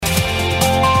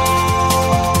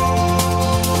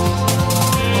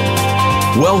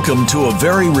Welcome to a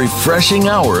very refreshing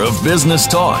hour of business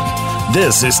talk.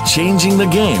 This is Changing the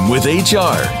Game with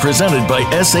HR, presented by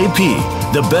SAP.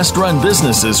 The best-run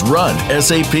businesses run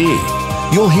SAP.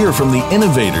 You'll hear from the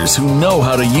innovators who know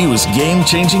how to use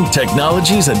game-changing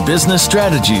technologies and business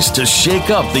strategies to shake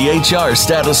up the HR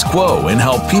status quo and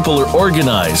how people are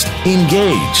organized,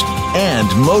 engaged, and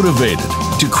motivated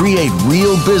to create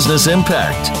real business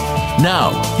impact.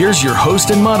 Now, here's your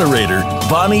host and moderator,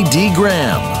 Bonnie D.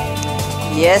 Graham.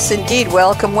 Yes, indeed.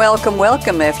 Welcome, welcome,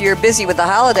 welcome. If you're busy with the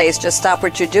holidays, just stop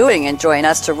what you're doing and join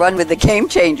us to run with the Game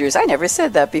Changers. I never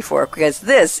said that before because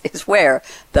this is where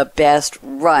the best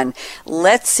run.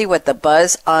 Let's see what the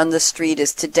buzz on the street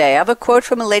is today. I have a quote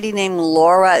from a lady named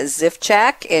Laurie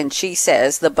Zifchak, and she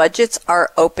says, the budgets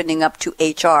are opening up to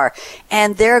HR,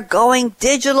 and they're going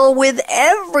digital with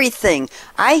everything.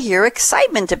 I hear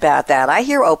excitement about that. I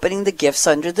hear opening the gifts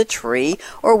under the tree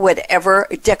or whatever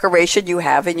decoration you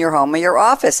have in your home or your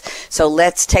office. So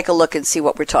let's take a look and see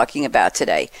what we're talking about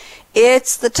today.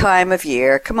 It's the time of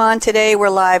year. Come on, today we're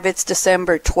live. It's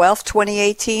December 12th,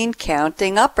 2018.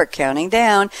 Counting up or counting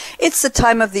down. It's the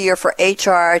time of the year for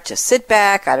HR to sit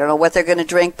back. I don't know what they're going to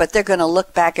drink, but they're going to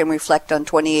look back and reflect on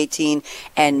 2018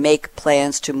 and make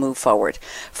plans to move forward.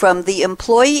 From the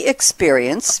employee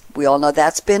experience, we all know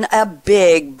that's been a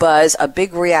big buzz, a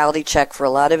big reality check for a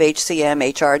lot of HCM,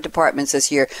 HR departments this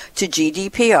year, to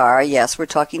GDPR. Yes, we're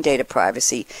talking data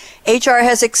privacy. HR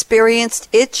has experienced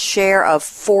its share of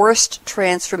forced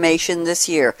transformation this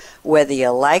year. Whether you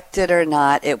liked it or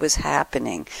not, it was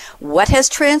happening. What has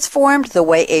transformed? The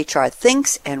way HR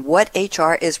thinks and what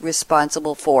HR is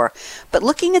responsible for. But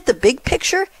looking at the big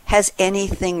picture, has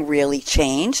anything really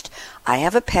changed? I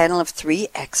have a panel of 3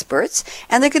 experts,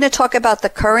 and they're going to talk about the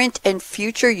current and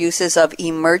future uses of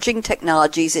emerging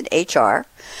technologies in HR.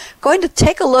 Going to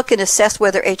take a look and assess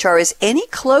whether HR is any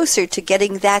closer to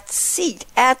getting that seat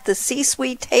at the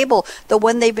C-suite table, the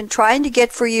one they've been trying to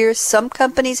get for years. Some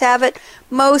companies have it,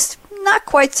 most not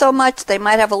quite so much. They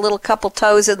might have a little couple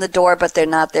toes in the door, but they're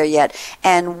not there yet.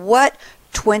 And what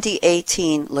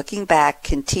 2018, looking back,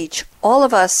 can teach all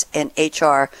of us in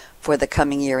HR for the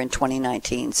coming year in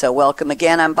 2019. So welcome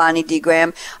again. I'm Bonnie D.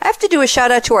 Graham. I have to do a shout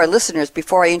out to our listeners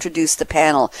before I introduce the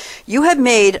panel. You have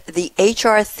made the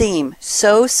HR theme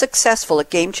so successful at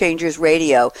Game Changers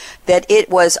Radio that it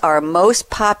was our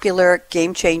most popular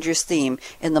Game Changers theme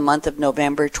in the month of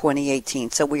November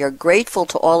 2018. So we are grateful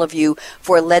to all of you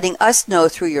for letting us know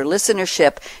through your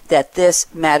listenership that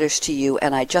this matters to you.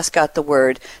 And I just got the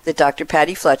word that Dr.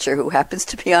 Patti Fletcher, who happens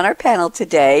to be on our panel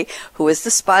today, who is the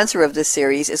sponsor of this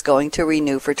series, is going to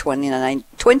renew for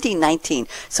 2019.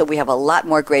 So we have a lot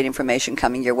more great information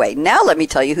coming your way. Now let me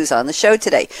tell you who's on the show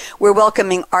today. We're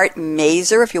welcoming Art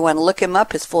Mazor. If you want to look him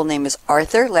up, his full name is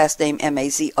Arthur, last name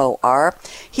Mazor.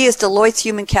 He is Deloitte's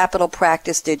Human Capital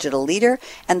Practice Digital Leader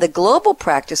and the Global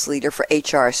Practice Leader for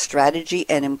HR Strategy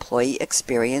and Employee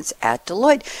Experience at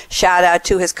Deloitte. Shout out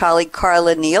to his colleague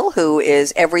Carla Neal, who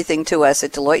is everything to us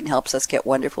at Deloitte and helps us get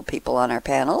wonderful people on our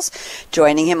panels.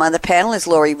 Joining him on the panel is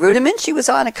Laurie Ruettimann. She was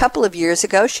on a couple of years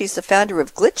ago. She's the founder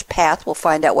of GlitchPath. We'll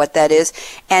find out what that is.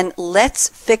 And Let's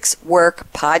Fix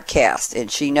Work podcast.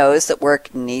 And she knows that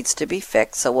work needs to be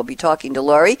fixed. So we'll be talking to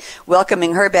Laurie,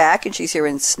 welcoming her back. And she's here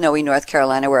in snowy North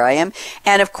Carolina where I am.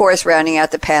 And of course, rounding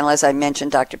out the panel, as I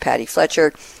mentioned, Dr. Patti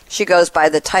Fletcher. She goes by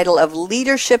the title of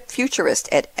Leadership Futurist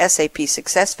at SAP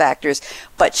SuccessFactors,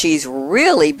 but she's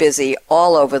really busy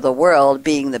all over the world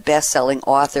being the best-selling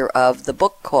author of the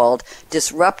book called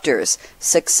Disruptors: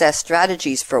 Success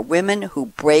Strategies for Women Who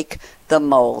Break the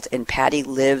Mold. And Patti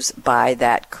lives by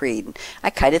that creed. I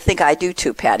kind of think I do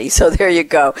too, Patti. So there you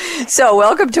go. So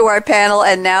welcome to our panel.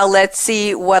 And now let's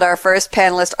see what our first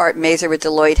panelist, Art Mazor at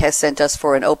Deloitte, has sent us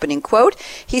for an opening quote.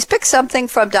 He's picked something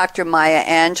from Dr. Maya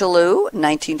Angelou,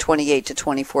 1928 to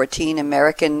 2014,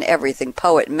 American everything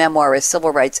poet, memoirist,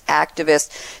 civil rights activist,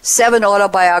 7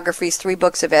 autobiographies, 3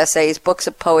 books of essays, books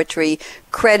of poetry,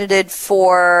 credited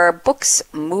for books,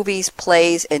 movies,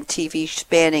 plays, and TV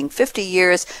spanning 50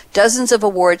 years, dozens of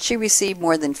awards. She received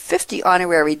more than 50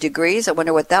 honorary degrees. I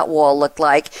wonder what that wall looked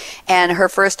like. And her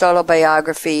first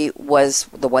autobiography was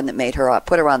the one that made her,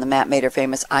 put her on the map, made her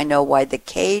famous, I Know Why the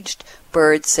Caged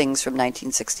Bird Sings, from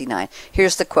 1969.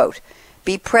 Here's the quote: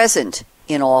 "Be present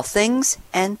in all things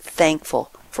and thankful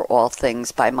for all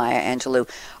things," by Maya Angelou.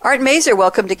 Art Mazor,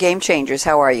 welcome to Game Changers.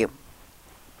 How are you?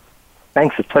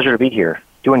 Thanks. It's a pleasure to be here.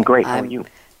 Doing great. How are you?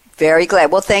 Very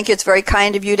glad. Well, thank you. It's very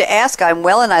kind of you to ask. I'm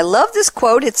well, and I love this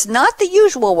quote. It's not the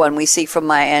usual one we see from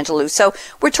Maya Angelou. So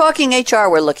we're talking HR.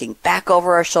 We're looking back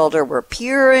over our shoulder. We're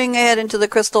peering ahead into the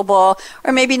crystal ball,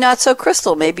 or maybe not so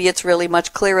crystal. Maybe it's really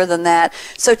much clearer than that.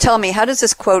 So tell me, how does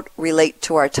this quote relate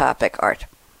to our topic, Art?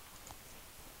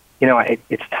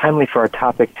 It's timely for our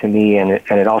topic to me, and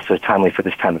it also is timely for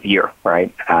this time of year,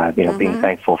 right? Being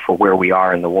thankful for where we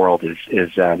are in the world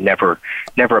is never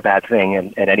a bad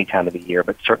thing at any time of the year,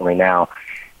 but certainly now.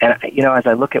 And, as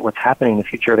I look at what's happening in the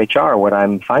future of HR, what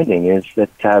I'm finding is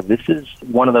that this is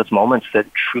one of those moments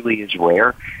that truly is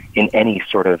rare in any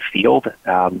sort of field,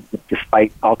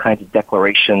 despite all kinds of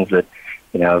declarations that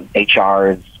HR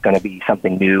is going to be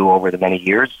something new over the many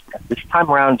years. This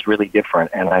time around is really different,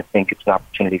 and I think it's an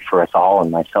opportunity for us all, and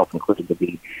myself included, to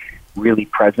be really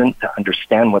present, to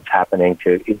understand what's happening,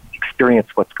 to experience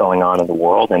what's going on in the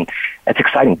world, and it's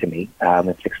exciting to me.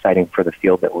 It's exciting for the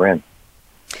field that we're in.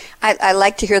 I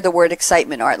like to hear the word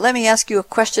excitement, Art. Let me ask you a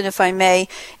question, if I may.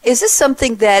 Is this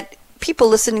something that people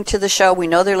listening to the show, we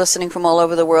know they're listening from all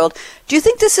over the world. Do you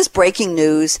think this is breaking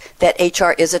news, that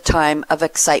HR is a time of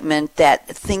excitement, that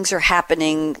things are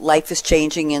happening, life is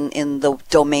changing in the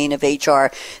domain of HR,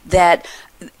 that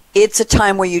it's a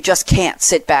time where you just can't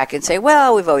sit back and say,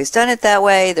 well, we've always done it that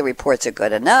way, the reports are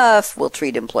good enough, we'll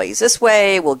treat employees this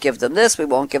way, we'll give them this, we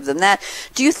won't give them that.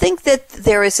 Do you think that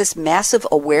there is this massive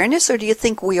awareness, or do you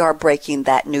think we are breaking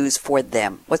that news for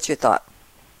them? What's your thought?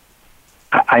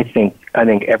 I think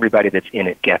everybody that's in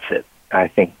it gets it. I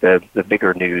think the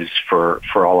bigger news for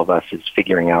all of us is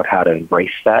figuring out how to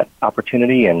embrace that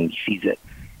opportunity and seize it.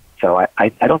 So I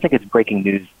don't think it's breaking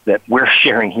news that we're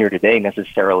sharing here today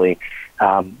necessarily,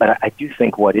 but I do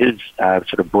think what is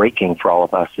sort of breaking for all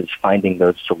of us is finding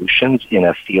those solutions in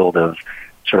a field of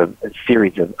sort of a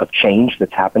series of change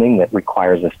that's happening that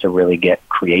requires us to really get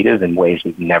creative in ways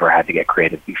we've never had to get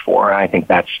creative before. And I think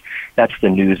that's the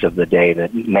news of the day,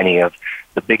 that many of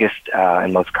the biggest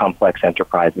and most complex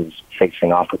enterprises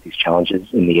facing off with these challenges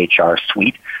in the HR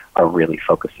suite are really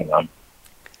focusing on.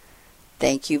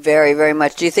 Thank you very, very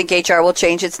much. Do you think HR will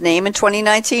change its name in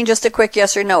 2019? Just a quick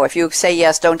yes or no. If you say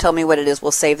yes, don't tell me what it is.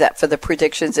 We'll save that for the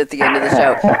predictions at the end of the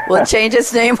show. Will it change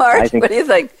its name, Art? What do you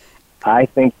think? I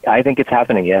think it's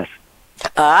happening, yes.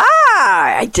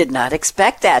 I did not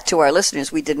expect that. To our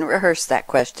listeners, we didn't rehearse that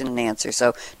question and answer,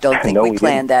 so don't think we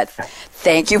planned that.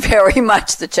 Thank you very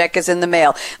much. The check is in the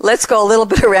mail. Let's go a little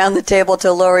bit around the table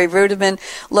to Laurie Ruettimann.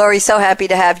 Laurie, so happy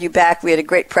to have you back. We had a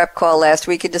great prep call last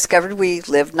week and discovered we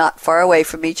live not far away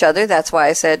from each other. That's why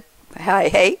I said,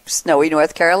 hey, snowy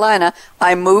North Carolina.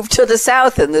 I moved to the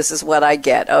south, and this is what I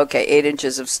get. Okay, 8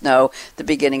 inches of snow the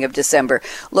beginning of December.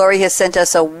 Laurie has sent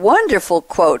us a wonderful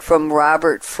quote from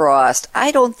Robert Frost.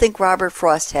 I don't think Robert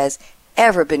Frost has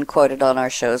ever been quoted on our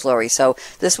shows, Laurie, so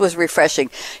this was refreshing.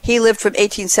 He lived from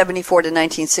 1874 to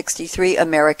 1963,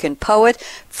 American poet.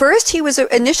 First, he was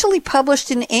initially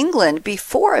published in England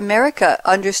before America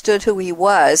understood who he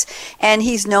was, and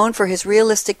he's known for his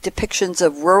realistic depictions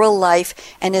of rural life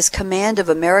and his command of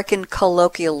American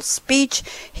colloquial speech.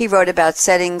 He wrote about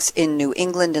settings in New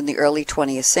England in the early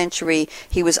 20th century.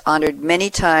 He was honored many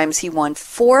times. He won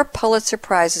 4 Pulitzer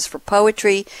Prizes for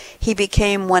poetry. He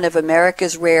became one of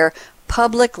America's rare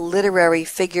public literary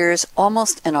figures,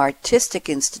 almost an artistic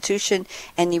institution,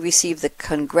 and he received the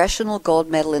Congressional Gold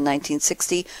Medal in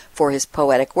 1960 for his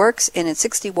poetic works, and in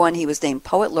 61 he was named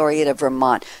Poet Laureate of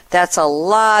Vermont. That's a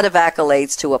lot of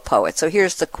accolades to a poet. So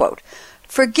here's the quote.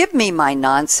 "Forgive me my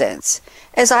nonsense,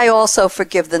 as I also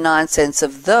forgive the nonsense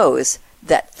of those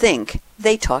that think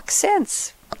they talk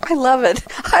sense." I love it.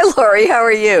 Hi, Laurie. How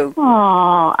are you?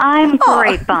 Oh, I'm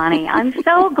great, Bonnie. I'm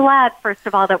so glad, first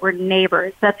of all, that we're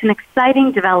neighbors. That's an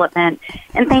exciting development.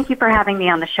 And thank you for having me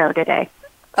on the show today.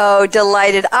 Oh,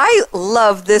 delighted. I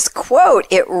love this quote.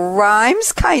 It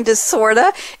rhymes, kind of, sort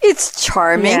of. It's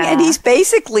charming. Yeah. And he's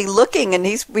basically looking, and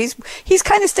he's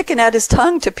kind of sticking out his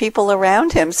tongue to people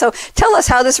around him. So tell us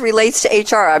how this relates to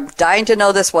HR. I'm dying to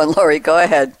know this one, Laurie. Go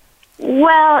ahead.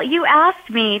 Well, you asked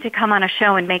me to come on a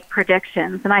show and make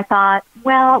predictions, and I thought,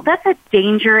 well, that's a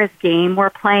dangerous game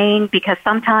we're playing because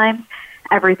sometimes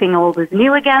everything old is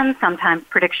new again, sometimes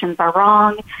predictions are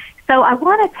wrong. So I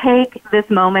want to take this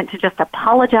moment to just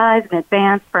apologize in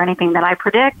advance for anything that I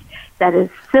predict that is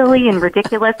silly and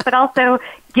ridiculous, but also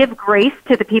give grace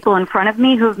to the people in front of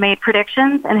me who have made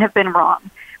predictions and have been wrong.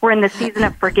 We're in the season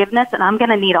of forgiveness, and I'm going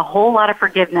to need a whole lot of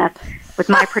forgiveness with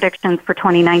my predictions for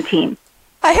 2019.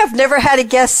 I have never had a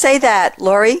guest say that,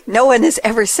 Laurie. No one has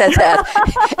ever said that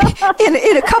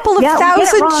in a couple of thousand we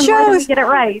get it wrong, shows. We get it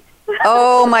right.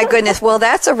 Oh, my goodness. Well,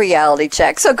 that's a reality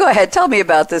check. So go ahead. Tell me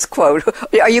about this quote.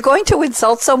 Are you going to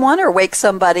insult someone or wake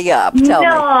somebody up?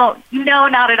 Tell me. No,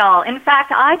 not at all. In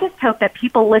fact, I just hope that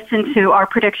people listen to our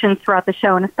predictions throughout the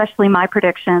show, and especially my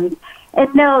predictions,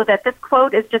 and know that this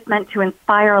quote is just meant to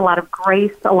inspire a lot of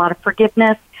grace, a lot of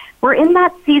forgiveness. We're in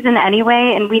that season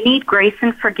anyway, and we need grace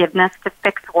and forgiveness to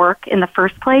fix work in the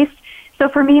first place. So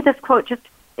for me, this quote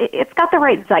it's got the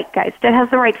right zeitgeist. It has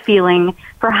the right feeling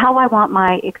for how I want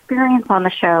my experience on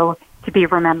the show to be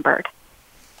remembered.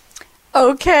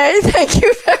 Okay, thank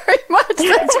you very much.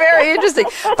 That's very interesting.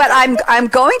 But I'm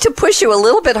going to push you a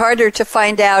little bit harder to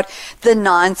find out the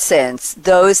nonsense.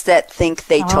 Those that think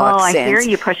they talk sense. I hear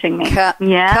you pushing me. Come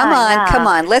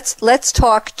on. Let's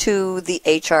talk to the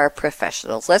HR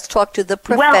professionals. Let's talk to the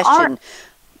profession.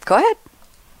 Go ahead.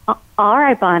 All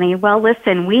right, Bonnie. Well,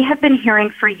 listen, we have been hearing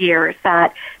for years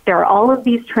that there are all of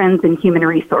these trends in human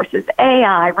resources: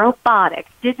 AI, robotics,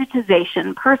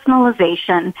 digitization,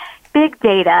 personalization, big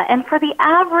data. And for the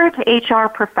average HR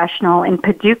professional in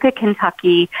Paducah,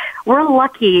 Kentucky, we're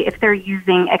lucky if they're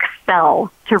using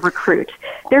Excel to recruit.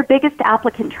 Their biggest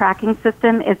applicant tracking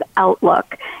system is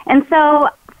Outlook. And so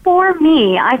for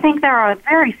me, I think there are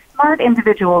very smart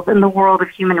individuals in the world of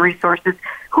human resources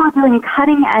who are doing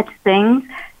cutting-edge things.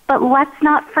 But let's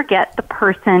not forget the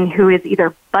person who is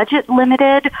either budget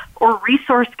limited or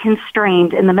resource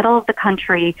constrained in the middle of the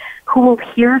country, who will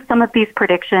hear some of these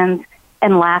predictions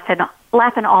and laugh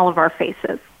in all of our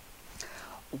faces.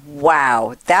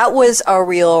 Wow, that was a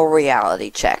real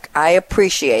reality check. I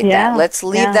appreciate that. Let's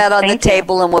leave that on the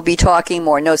table, and we'll be talking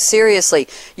more. No, seriously,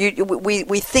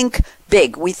 we think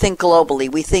big. We think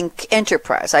globally. We think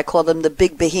enterprise. I call them the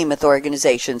big behemoth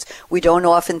organizations. We don't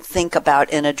often think about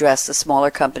and address the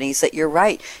smaller companies that you're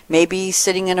right. Maybe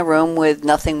sitting in a room with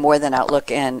nothing more than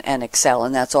Outlook and Excel,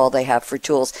 and that's all they have for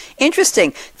tools.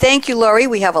 Interesting. Thank you, Laurie.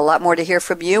 We have a lot more to hear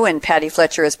from you, and Patti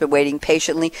Fletcher has been waiting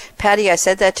patiently. Patti, I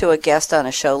said that to a guest on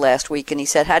a show last week, and he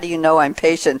said, "How do you know I'm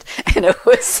patient?" And it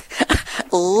was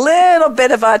a little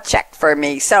bit of a check for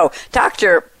me. So,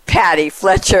 Dr. Patti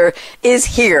Fletcher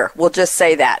is here. We'll just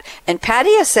say that. And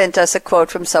Patti has sent us a quote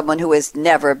from someone who has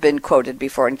never been quoted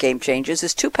before in Game Changers.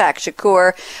 Is Tupac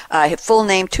Shakur. His full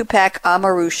name, Tupac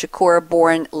Amaru Shakur,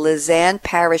 born Lizanne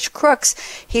Parish Crooks.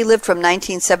 He lived from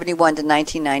 1971 to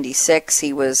 1996.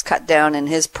 He was cut down in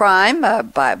his prime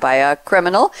by a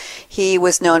criminal. He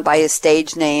was known by his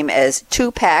stage name as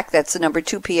Tupac, that's the number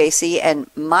 2 PAC, and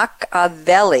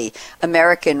Machiavelli,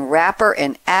 American rapper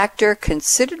and actor,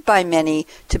 considered by many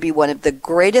to be one of the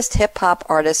greatest hip-hop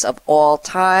artists of all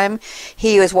time.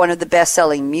 He was one of the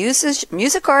best-selling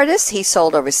music artists. He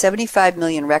sold over 75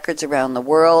 million records around the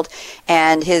world,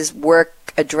 and his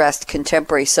work addressed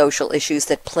contemporary social issues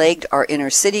that plagued our inner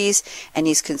cities, and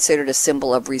he's considered a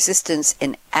symbol of resistance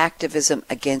and activism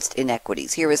against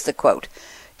inequities. Here is the quote: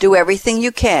 "Do everything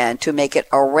you can to make it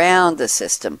around the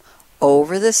system,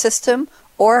 over the system,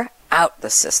 or out the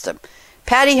system."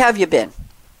 Patti, how have you been?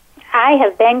 I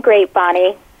have been great,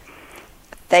 Bonnie.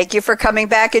 Thank you for coming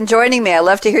back and joining me. I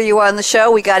love to hear you on the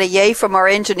show. We got a yay from our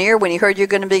engineer when he heard you're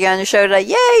going to be on the show today.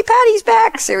 Yay, Patti's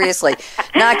back. Seriously.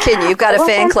 Not kidding you. You've got a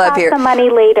fan club here. We'll some money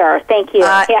later. Thank you.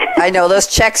 I know. Those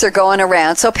checks are going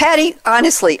around. So, Patti,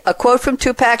 honestly, a quote from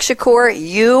Tupac Shakur,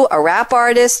 you, a rap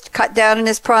artist, cut down in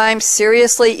his prime.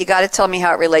 Seriously, you got to tell me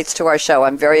how it relates to our show.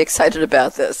 I'm very excited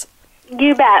about this.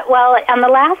 You bet. Well, on the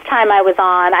last time I was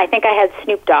on, I think I had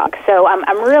Snoop Dogg, so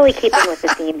I'm really keeping with the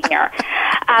theme here.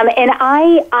 And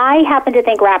I happen to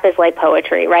think rap is like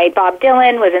poetry, right? Bob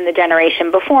Dylan was in the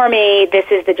generation before me. This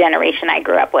is the generation I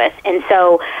grew up with.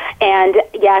 And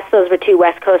yes, those were two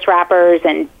West Coast rappers,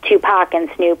 and Tupac and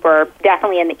Snoop were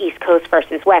definitely in the East Coast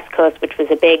versus West Coast, which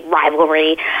was a big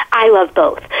rivalry. I love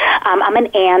both. I'm an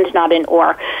and, not an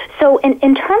or. So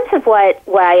in terms of why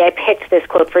I picked this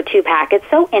quote for Tupac, it's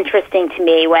so interesting to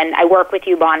me when I work with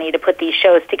you, Bonnie, to put these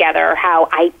shows together, how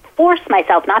I force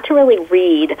myself not to really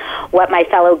read what my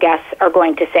fellow guests are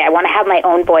going to say. I want to have my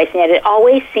own voice, and yet it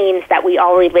always seems that we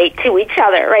all relate to each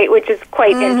other, right, which is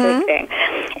quite interesting.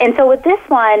 And so with this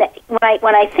one,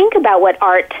 when I think about what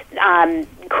Art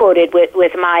quoted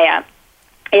with Maya,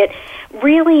 it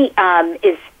really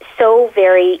is so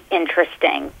very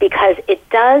interesting, because it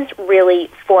does really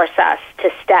force us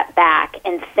to step back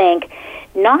and think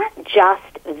not just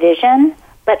vision,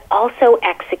 but also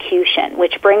execution,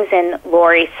 which brings in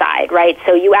Laurie's side, right?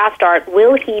 So you asked Art,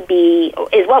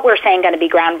 is what we're saying going to be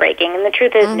groundbreaking? And the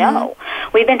truth is no.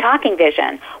 We've been talking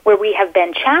vision. Where we have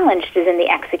been challenged is in the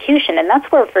execution, and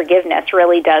that's where forgiveness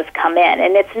really does come in.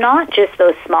 And it's not just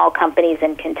those small companies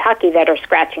in Kentucky that are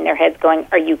scratching their heads going,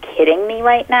 are you kidding me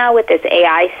right now with this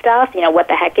AI stuff? What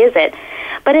the heck is it?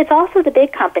 But it's also the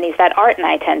big companies that Art and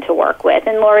I tend to work with.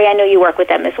 And Laurie, I know you work with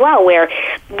them as well, where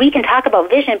we can talk about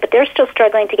vision, but they're still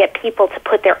struggling to get people to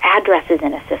put their addresses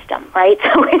in a system, right?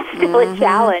 So it's still a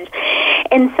challenge.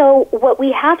 And so what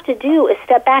we have to do is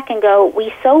step back and go,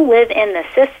 we so live in the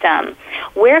system.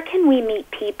 Where can we meet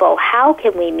people? How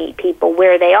can we meet people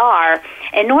where they are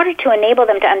in order to enable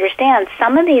them to understand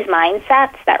some of these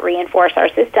mindsets that reinforce our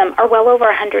system are well over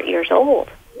 100 years old.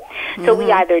 So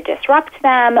we either disrupt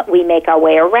them, we make our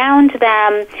way around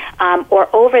them,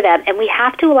 or over them, and we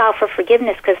have to allow for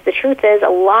forgiveness, because the truth is a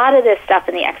lot of this stuff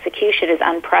in the execution is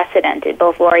unprecedented.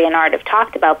 Both Laurie and Art have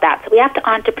talked about that. So we have to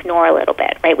entrepreneur a little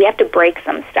bit, right? We have to break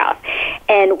some stuff.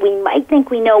 And we might think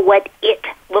we know what it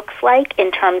looks like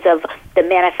in terms of the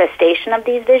manifestation of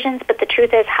these visions, but the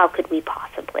truth is, how could we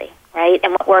possibly? Right?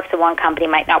 And what works in one company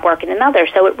might not work in another.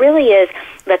 So it really is,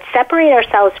 let's separate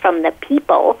ourselves from the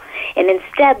people and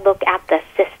instead look at the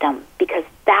system, because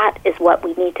that is what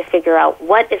we need to figure out,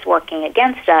 what is working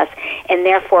against us, and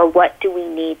therefore what do we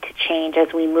need to change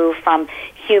as we move from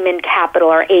human capital,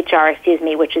 or HR,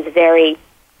 which is very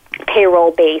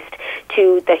payroll-based,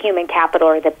 to the human capital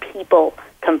or the people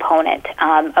component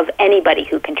of anybody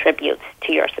who contributes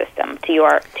to your system, to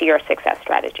your success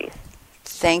strategies.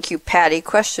 Thank you, Patti.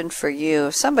 Question for you.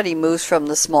 If somebody moves from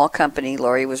the small company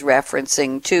Laurie was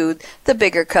referencing to the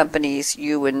bigger companies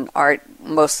you and Art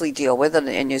mostly deal with,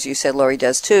 and as you said, Laurie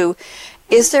does too,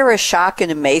 is there a shock and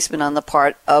amazement on the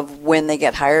part of when they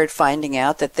get hired finding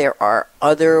out that there are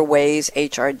other ways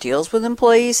HR deals with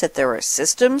employees, that there are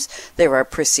systems, there are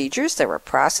procedures, there are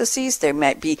processes, there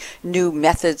might be new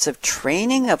methods of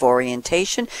training, of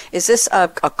orientation? Is this a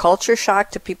culture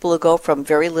shock to people who go from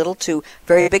very little to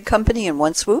very big company in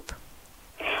one swoop?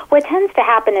 What tends to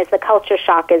happen is the culture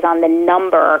shock is on the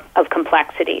number of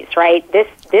complexities, right? This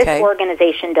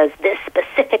organization does this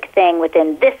specific thing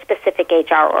within this specific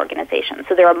HR organization.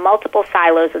 So there are multiple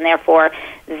silos and therefore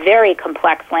very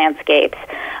complex landscapes.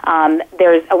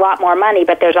 There's a lot more money,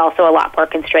 but there's also a lot more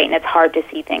constraint, and it's hard to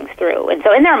see things through. And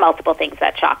there are multiple things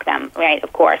that shock them, right?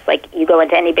 Of course, like you go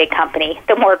into any big company,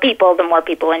 the more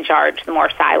people in charge, the more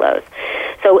silos.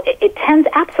 So it tends,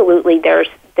 absolutely, there's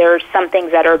some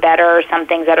things that are better, some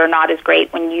things that are not as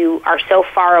great when you are so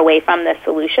far away from the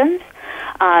solutions,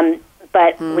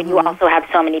 but when you also have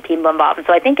so many people involved. And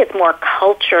so I think it's more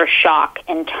culture shock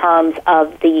in terms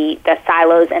of the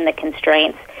silos and the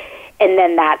constraints. And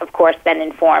then that, of course, then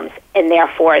informs, and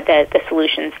therefore the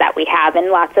solutions that we have.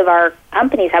 And lots of our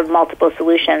companies have multiple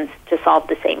solutions to solve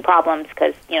the same problems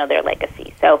because, they're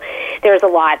legacy. So there's a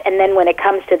lot. And then when it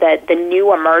comes to the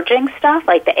new emerging stuff,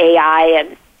 like the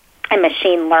AI and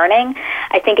machine learning,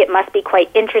 I think it must be quite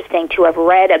interesting to have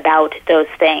read about those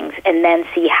things and then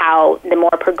see how the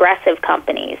more progressive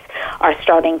companies are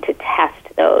starting to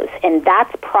test those. And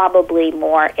that's probably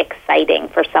more exciting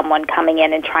for someone coming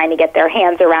in and trying to get their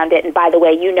hands around it. And by the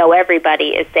way, everybody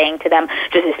is saying to them,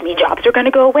 does this mean jobs are going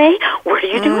to go away? What are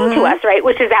you doing to us, right?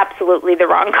 Which is absolutely the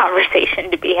wrong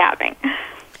conversation to be having.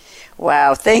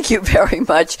 Wow, thank you very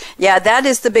much. Yeah, that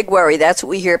is the big worry. That's what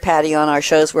we hear, Patti, on our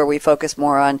shows where we focus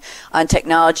more on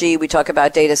technology. We talk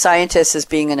about data scientists as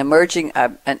being an emerging, I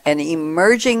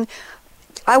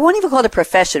won't even call it a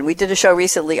profession. We did a show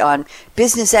recently on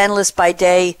business analyst by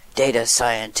day, data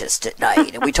scientist at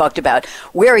night. And we talked about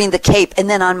wearing the cape. And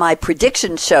then on my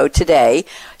prediction show today,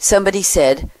 somebody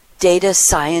said, data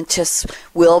scientists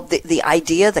will, the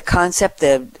idea, the concept,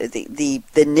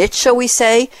 the niche, shall we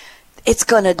say, it's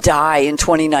going to die in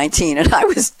 2019. And I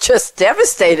was just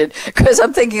devastated because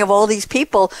I'm thinking of all these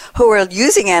people who are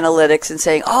using analytics and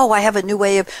saying, oh, I have a new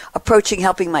way of approaching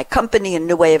helping my company, a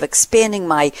new way of expanding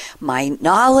my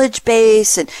knowledge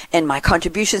base and my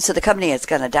contributions to the company. It's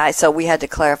going to die. So we had to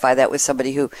clarify that with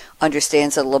somebody who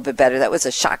understands it a little bit better. That was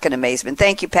a shock and amazement.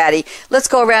 Thank you, Patti. Let's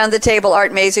go around the table.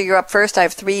 Art Mazor, you're up first. I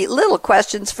have 3 little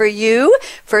questions for you.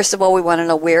 First of all, we want to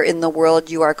know where in the world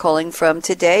you are calling from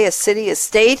today, a city, a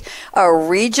state, a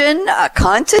region, a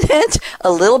continent,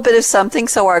 a little bit of something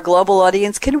so our global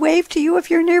audience can wave to you if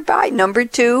you're nearby. Number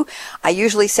 2, I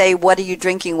usually say, what are you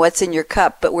drinking? What's in your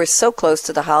cup? But we're so close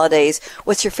to the holidays.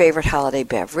 What's your favorite holiday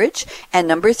beverage? And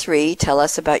number 3, tell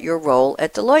us about your role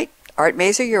at Deloitte. Art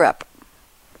Mazor, you're up.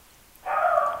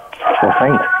 Well,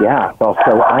 thanks. Yeah. Well,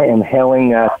 so I am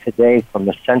hailing today from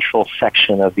the central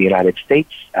section of the United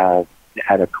States at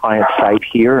a client site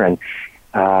here, and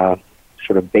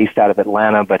sort of based out of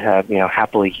Atlanta, but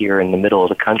happily here in the middle of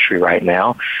the country right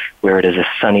now, where it is a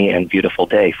sunny and beautiful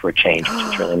day for a change, which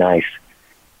is really nice.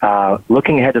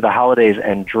 Looking ahead to the holidays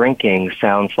and drinking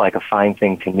sounds like a fine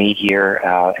thing to me here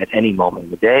at any moment of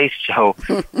the day. So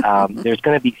there's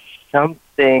going to be something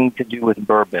anything to do with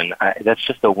bourbon. That's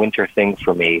just a winter thing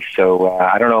for me. So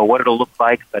I don't know what it'll look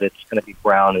like, but it's going to be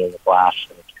brown in the glass.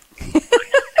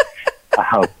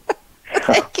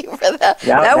 Thank you for that.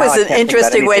 That was an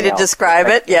interesting way to describe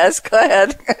it. Yes, go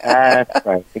ahead. That's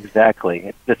right,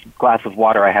 exactly. This glass of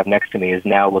water I have next to me is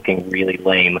now looking really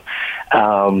lame.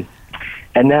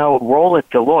 And now role at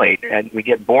Deloitte, and we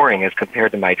get boring as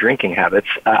compared to my drinking habits.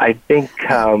 I think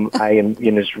I am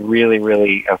just really,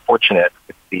 really fortunate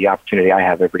with the opportunity I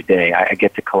have every day. I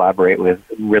get to collaborate with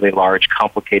really large,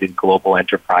 complicated global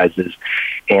enterprises,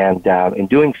 and in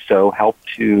doing so, help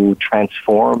to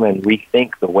transform and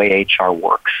rethink the way HR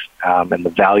works and the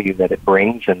value that it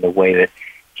brings and the way that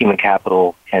human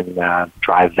capital can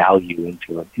drive value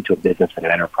into a business and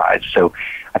an enterprise. So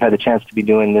I've had the chance to be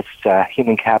doing this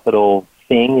human capital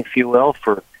thing, if you will,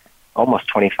 for almost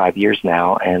 25 years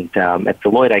now. And at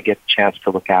Deloitte, I get a chance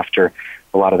to look after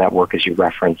a lot of that work, as you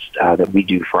referenced, that we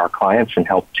do for our clients and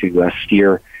help to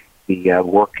steer the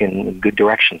work in good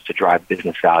directions to drive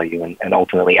business value and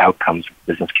ultimately outcomes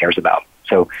business cares about.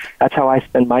 So that's how I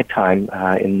spend my time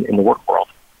in the work world.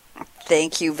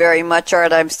 Thank you very much,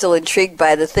 Art. I'm still intrigued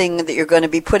by the thing that you're going to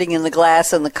be putting in the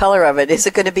glass and the color of it. Is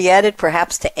it going to be added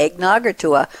perhaps to eggnog or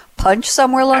to a punch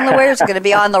somewhere along the way, or is it going to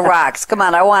be on the rocks? Come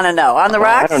on, I want to know. On the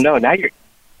rocks? I don't know.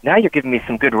 Now you're giving me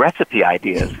some good recipe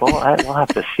ideas. Well, we'll have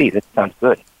to see. That sounds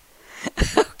good.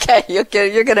 Okay,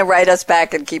 you're going to write us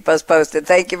back and keep us posted.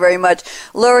 Thank you very much.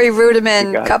 Laurie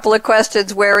Ruettimann, a couple of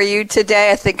questions. Where are you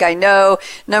today? I think I know.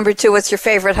 Number 2, what's your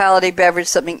favorite holiday beverage?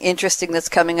 Something interesting that's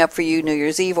coming up for you New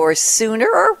Year's Eve or sooner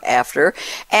or after.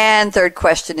 And third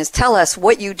question is, tell us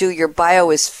what you do. Your bio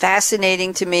is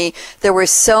fascinating to me. There were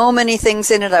so many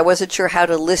things in it. I wasn't sure how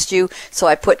to list you, so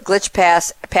I put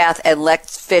GlitchPath and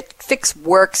Let's Fix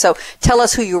Work. So tell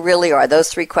us who you really are. Those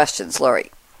 3 questions,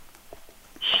 Laurie.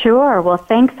 Sure. Well,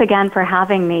 thanks again for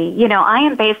having me. You know, I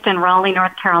am based in Raleigh,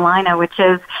 North Carolina, which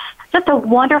is just a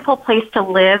wonderful place to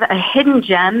live, a hidden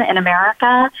gem in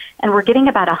America, and we're getting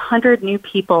about 100 new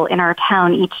people in our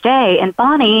town each day. And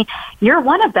Bonnie, you're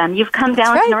one of them. You've come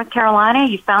down to North Carolina,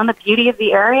 you found the beauty of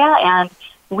the area, and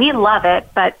we love it,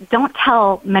 but don't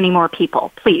tell many more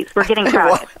people, please. We're getting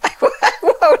crowded.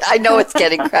 I know it's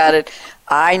getting crowded.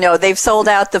 I know. They've sold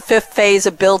out the 5th phase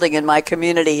of building in my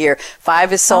community here.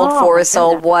 5 is sold, 4 is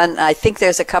sold, 1. I think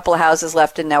there's a couple of houses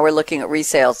left, and now we're looking at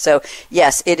resales. So,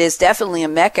 yes, it is definitely a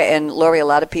mecca. And, Laurie, a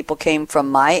lot of people came from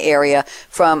my area.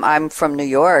 I'm from New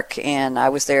York, and I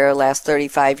was there last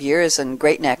 35 years in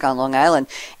Great Neck on Long Island.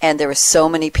 And there were so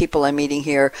many people I'm meeting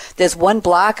here. There's one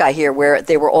block I hear where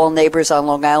they were all neighbors on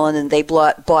Long Island, and they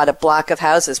bought a block of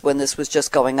houses when this was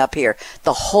just going up here.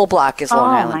 The whole block is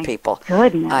Long Island people.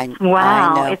 Goodness. Wow.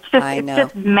 It's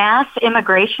just mass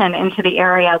immigration into the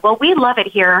area. Well, we love it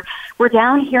here. We're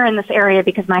down here in this area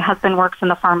because my husband works in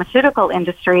the pharmaceutical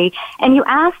industry. And you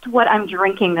asked what I'm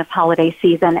drinking this holiday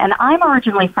season. And I'm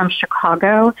originally from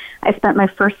Chicago. I spent my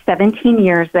first 17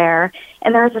 years there.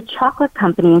 And there's a chocolate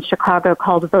company in Chicago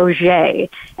called Vogue.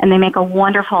 And they make a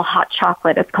wonderful hot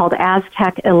chocolate. It's called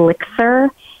Aztec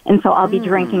Elixir. And so I'll be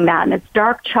drinking that. And it's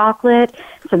dark chocolate,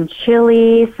 some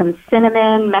chili, some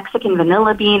cinnamon, Mexican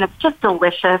vanilla bean. It's just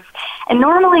delicious. And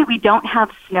normally we don't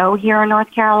have snow here in North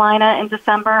Carolina in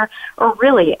December, or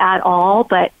really at all,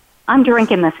 but I'm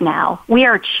drinking this now. We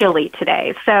are chilly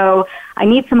today, so I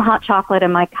need some hot chocolate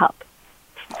in my cup.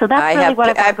 So that's really what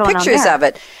I've got going on. I have pictures of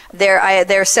it.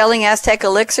 They're selling Aztec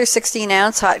Elixir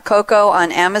 16-ounce hot cocoa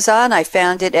on Amazon. I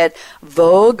found it at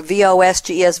Vogue,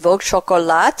 VOSGS, Vogue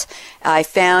Chocolat. I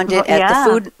found it at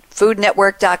the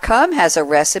foodnetwork.com has a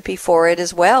recipe for it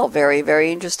as well. Very,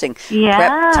 very interesting. Yeah,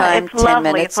 prep time, it's 10 lovely.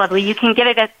 minutes. It's lovely. You can get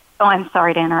it at... Oh, I'm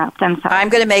sorry to interrupt. I'm sorry. I'm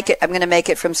going to make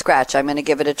it from scratch. I'm going to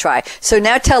give it a try. So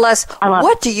now tell us,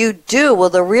 what do you do? Will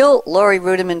the real Laurie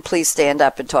Ruettimann please stand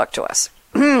up and talk to us?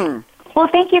 Well,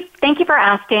 thank you. Thank you for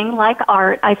asking. Like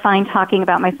Art, I find talking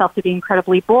about myself to be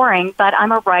incredibly boring, but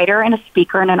I'm a writer and a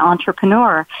speaker and an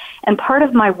entrepreneur. And part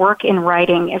of my work in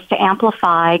writing is to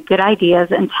amplify good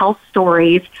ideas and tell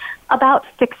stories about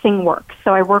fixing work.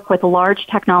 So I work with large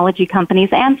technology companies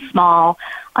and small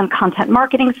on content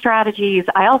marketing strategies.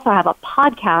 I also have a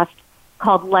podcast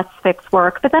called Let's Fix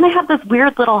Work. But then I have this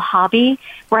weird little hobby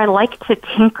where I like to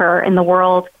tinker in the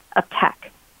world of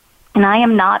tech. And I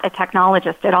am not a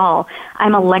technologist at all.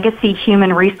 I'm a legacy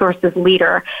human resources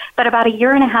leader. But about 1.5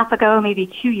 years ago, maybe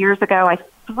 2 years ago, I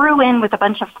threw in with a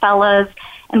bunch of fellas,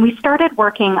 and we started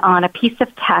working on a piece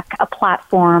of tech, a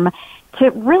platform,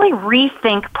 to really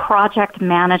rethink project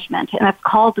management, and it's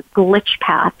called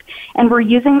GlitchPath. And we're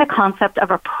using the concept of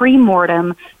a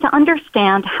pre-mortem to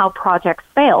understand how projects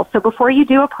fail. So before you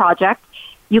do a project,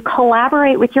 you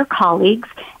collaborate with your colleagues,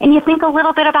 and you think a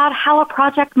little bit about how a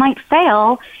project might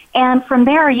fail, and from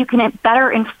there you can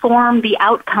better inform the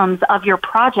outcomes of your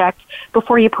project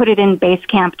before you put it in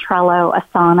Basecamp, Trello,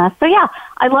 Asana. So yeah,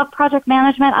 I love project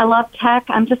management. I love tech.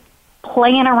 I'm just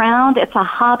playing around. It's a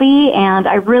hobby, and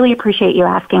I really appreciate you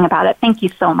asking about it. Thank you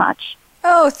so much.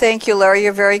 Oh, thank you, Laurie.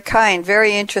 You're very kind.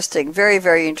 Very interesting. Very,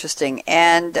 very interesting.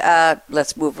 And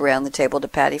let's move around the table to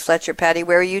Patti Fletcher. Patti,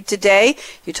 where are you today?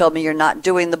 You told me you're not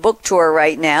doing the book tour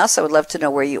right now, so I would love to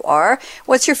know where you are.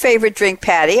 What's your favorite drink,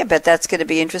 Patti? I bet that's going to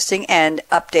be interesting. And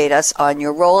update us on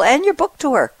your role and your book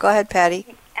tour. Go ahead, Patti.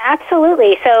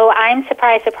 Absolutely. So I'm,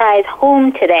 surprise, surprise,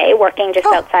 home today, working just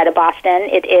outside of Boston.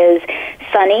 It is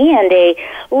sunny and a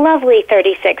lovely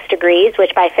 36 degrees,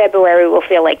 which by February will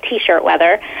feel like T-shirt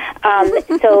weather.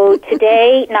 So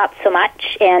today, not so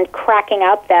much, and cracking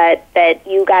up that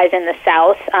you guys in the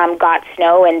South got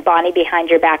snow, and Bonnie,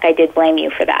 behind your back, I did blame you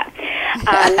for that.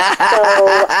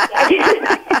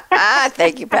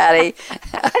 Thank you, Patti.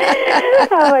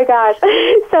 Oh, my gosh.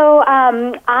 So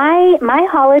my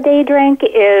holiday drink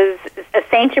is a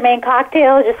Saint Germain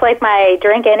cocktail, just like my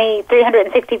drink any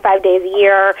 365 days a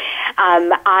year.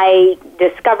 I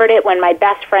discovered it when my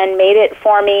best friend made it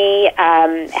for me,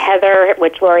 Heather,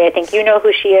 which, Laurie, I think you know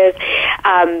who she is,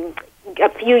 a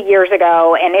few years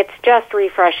ago, and it's just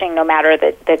refreshing no matter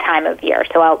the time of year.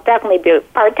 So I'll definitely be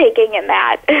partaking in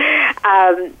that.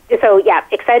 So, yeah,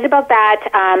 excited about that.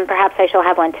 Perhaps I shall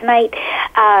have one tonight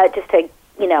just to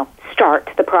start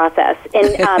the process.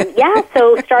 And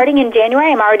so starting in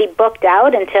January, I'm already booked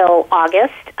out until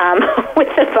August with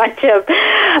a bunch of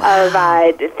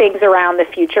things around the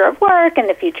future of work and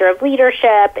the future of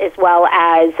leadership, as well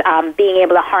as being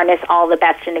able to harness all the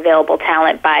best and available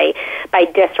talent by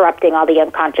disrupting all the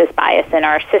unconscious bias in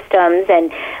our systems.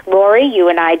 And Laurie, you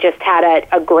and I just had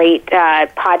a great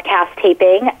podcast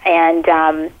taping, and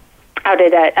out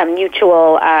at a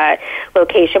mutual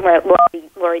location where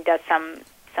Laurie does some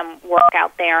work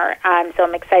out there. So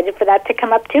I'm excited for that to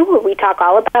come up too, where we talk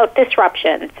all about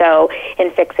disruption,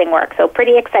 in fixing work. So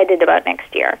pretty excited about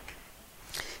next year.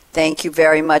 Thank you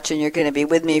very much, and you're going to be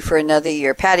with me for another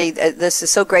year. Patti, this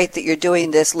is so great that you're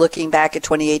doing this, looking back at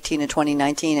 2018 and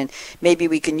 2019, and maybe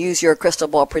we can use your crystal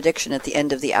ball prediction at the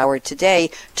end of the hour today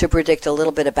to predict a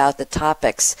little bit about the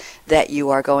topics that you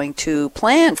are going to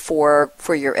plan for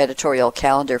your editorial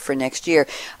calendar for next year.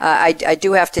 I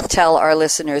do have to tell our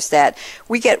listeners that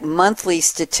we get monthly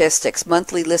statistics,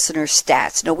 monthly listener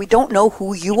stats. No, we don't know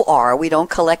who you are. We don't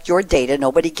collect your data.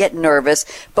 Nobody get nervous,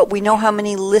 but we know how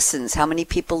many listens, how many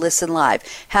people listen live,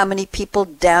 how many people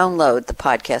download the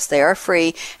podcast. They are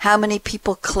free. How many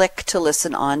people click to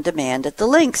listen on demand at the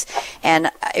links. And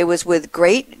it was with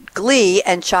great glee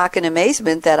and shock and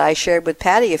amazement that I shared with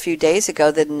Patti a few days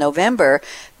ago that in November,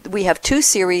 we have two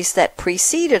series that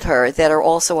preceded her that are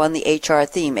also on the HR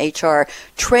theme, HR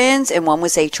trends, and one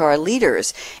was HR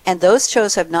leaders. And those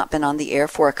shows have not been on the air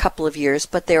for a couple of years,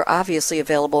 but they're obviously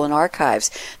available in archives.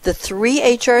 The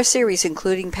three HR series,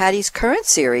 including Patti's current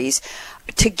series,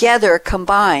 together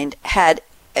combined had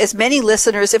as many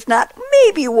listeners, if not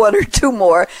maybe one or two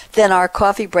more, than our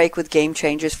Coffee Break with Game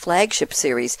Changers flagship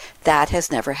series. That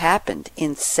has never happened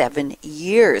in 7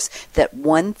 years, that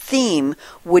one theme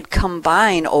would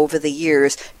combine over the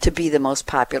years to be the most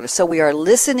popular. So we are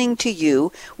listening to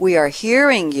you, we are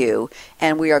hearing you,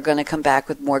 and we are going to come back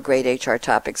with more great HR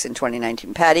topics in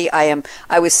 2019. Patti,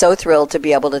 I was so thrilled to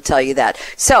be able to tell you that.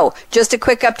 So just a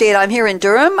quick update. I'm here in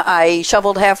Durham. I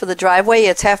shoveled half of the driveway.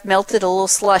 It's half melted, a little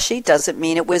slushy. Doesn't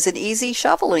mean it was an easy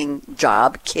shoveling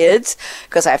job, kids,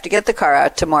 because I have to get the car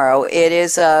out tomorrow. It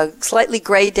is a slightly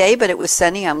gray day, but it was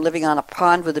sunny. I'm living on a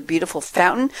pond with a beautiful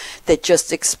fountain that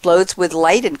just explodes with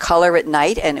light and color at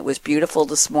night, and it was beautiful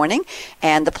this morning.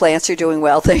 And the plants are doing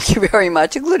well, thank you very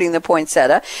much, including the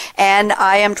poinsettia. And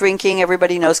I am drinking,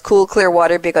 everybody knows, cool, clear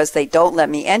water because they don't let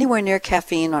me anywhere near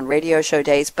caffeine on radio show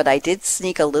days, but I did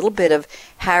sneak a little bit of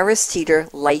Harris Teeter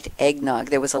light eggnog.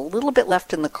 There was a little bit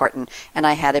left in the carton, and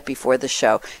I had it before the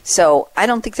show. So I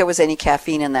don't think there was any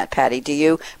caffeine in that, Patti, do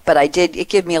you? But it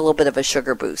gave me a little bit of a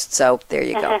sugar boost. So there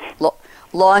you go.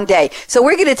 Long day. So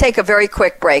we're going to take a very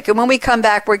quick break. And when we come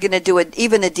back, we're going to do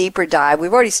even a deeper dive.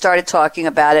 We've already started talking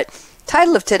about it.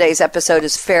 Title of today's episode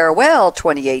is Farewell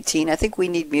 2018. I think we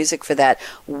need music for that.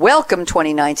 Welcome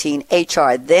 2019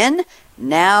 HR then,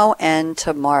 now, and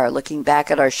tomorrow. Looking back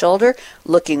at our shoulder,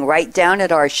 looking right down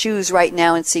at our shoes right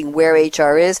now and seeing where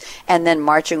HR is, and then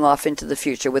marching off into the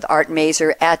future with Art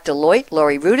Mazor at Deloitte,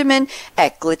 Laurie Ruettimann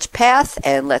at GlitchPath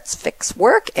and Let's Fix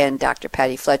Work, and Dr.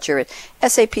 Patti Fletcher at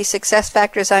SAP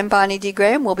SuccessFactors. I'm Bonnie D.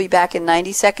 Graham. We'll be back in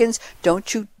 90 seconds.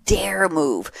 Don't you dare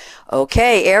move.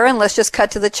 Okay, Aaron, let's just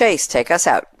cut to the chase. Take us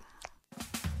out.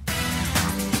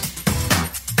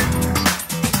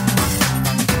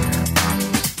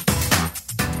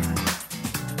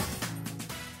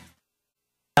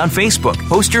 On Facebook,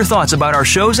 post your thoughts about our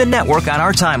shows and network on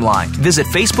our timeline. Visit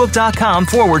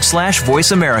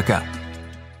facebook.com/Voice America.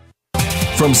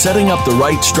 From setting up the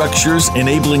right structures,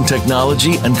 enabling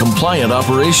technology and compliant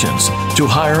operations, to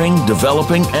hiring,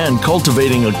 developing, and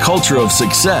cultivating a culture of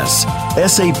success,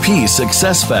 SAP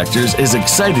SuccessFactors is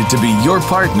excited to be your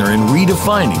partner in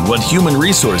redefining what human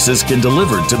resources can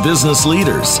deliver to business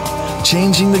leaders.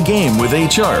 Changing the Game with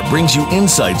HR brings you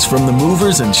insights from the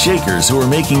movers and shakers who are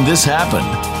making this happen.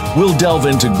 We'll delve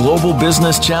into global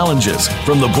business challenges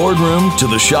from the boardroom to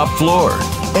the shop floor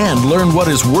and learn what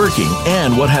is working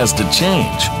and what has to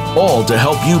change, all to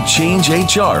help you change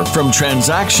HR from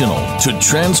transactional to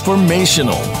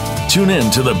transformational. Tune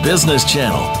in to the Business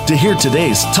Channel to hear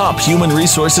today's top human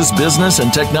resources, business,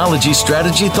 and technology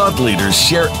strategy thought leaders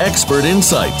share expert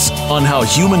insights on how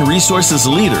human resources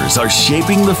leaders are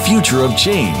shaping the future of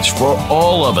change for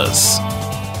all of us.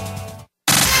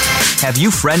 Have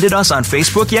you friended us on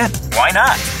Facebook yet? Why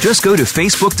not? Just go to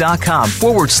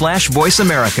facebook.com/Voice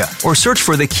America or search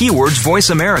for the keywords Voice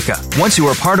America. Once you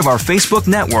are part of our Facebook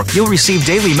network, you'll receive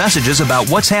daily messages about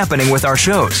what's happening with our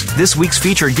shows, this week's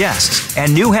featured guests,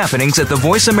 and new happenings at the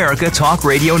Voice America Talk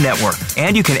Radio Network.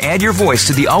 And you can add your voice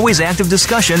to the always active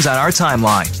discussions on our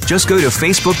timeline. Just go to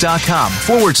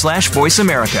facebook.com/Voice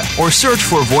America or search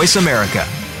for Voice America.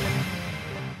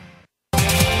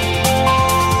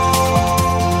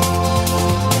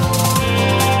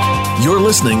 You're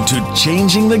listening to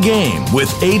Changing the Game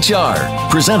with HR,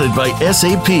 presented by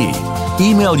SAP.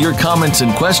 Email your comments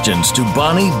and questions to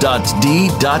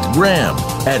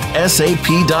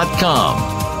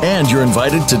bonnie.d.graham@sap.com. And you're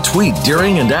invited to tweet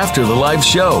during and after the live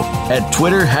show at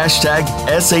Twitter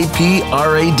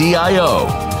 #SAPRADIO.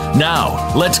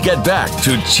 Now, let's get back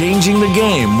to Changing the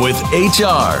Game with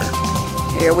HR.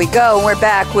 Here we go. We're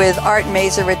back with Art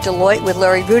Mazor at Deloitte, with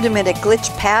Laurie Ruettimann at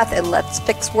GlitchPath and Let's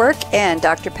Fix Work, and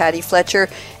Dr. Patti Fletcher,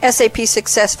 SAP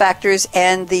SuccessFactors,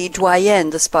 and the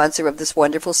Doyenne, the sponsor of this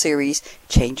wonderful series,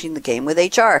 Changing the Game with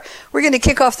HR. We're going to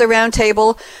kick off the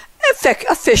roundtable.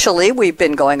 Officially, we've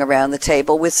been going around the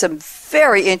table with some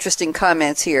very interesting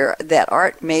comments here that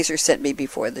Art Mazor sent me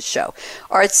before the show.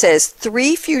 Art says,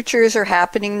 3 futures are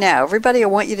happening now. Everybody, I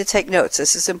want you to take notes.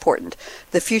 This is important.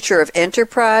 The future of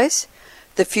enterprise,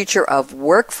 the future of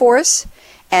workforce,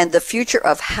 and the future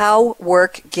of how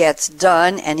work gets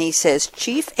done. And he says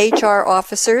chief HR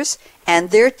officers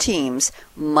and their teams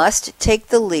must take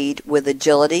the lead with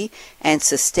agility and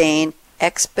sustain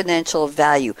exponential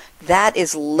value. That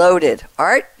is loaded.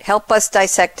 Art, help us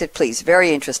dissect it, please.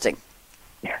 Very interesting.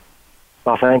 Yeah.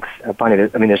 Well, thanks, Bonnie.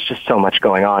 I mean, there's just so much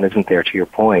going on, isn't there, to your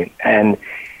point? And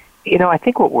I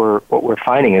think what we're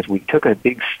finding is we took a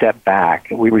big step back.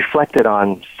 We reflected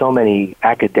on so many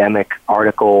academic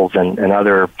articles and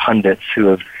other pundits who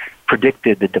have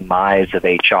predicted the demise of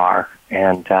HR.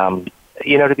 And,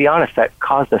 to be honest, that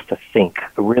caused us to think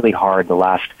really hard the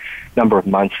last number of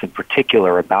months in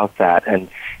particular about that, and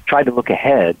tried to look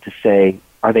ahead to say,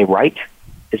 are they right?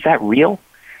 Is that real?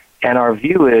 And our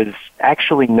view is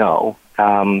actually no.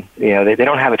 They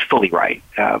don't have it fully right.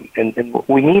 And what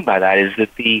we mean by that is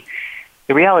that the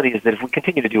reality is that if we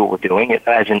continue to do what we're doing,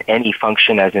 as in any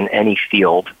function, as in any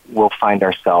field, we'll find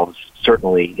ourselves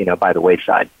certainly, by the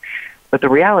wayside. But the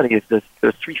reality is that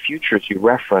those 3 futures you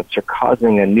reference are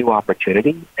causing a new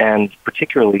opportunity, and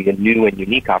particularly a new and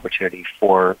unique opportunity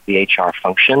for the HR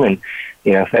function, and,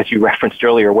 as you referenced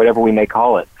earlier, whatever we may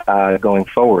call it going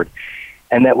forward.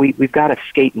 And that we've got to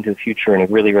skate into the future in a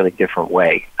really, really different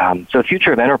way. So the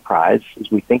future of enterprise, as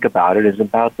we think about it, is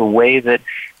about the way that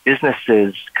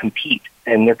businesses compete,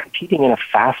 and they're competing in a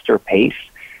faster pace.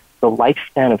 The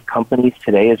lifespan of companies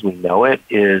today, as we know it,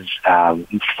 is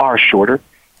far shorter,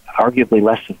 arguably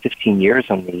less than 15 years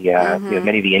on the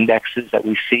many of the indexes that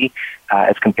we see,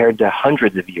 as compared to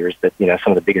hundreds of years that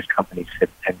some of the biggest companies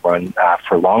had run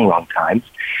for long, long times.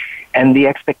 And the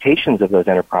expectations of those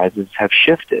enterprises have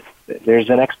shifted. There's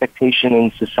an expectation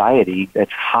in society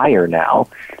that's higher now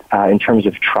in terms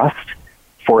of trust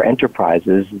for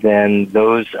enterprises than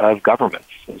those of governments.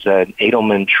 There's an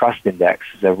Edelman Trust Index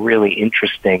is a really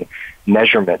interesting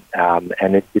measurement,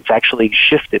 and it's actually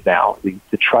shifted now.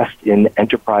 The trust in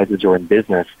enterprises or in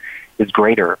business is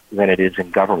greater than it is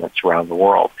in governments around the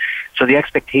world. So the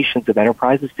expectations of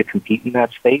enterprises to compete in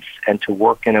that space and to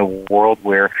work in a world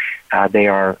where they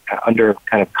are under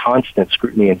kind of constant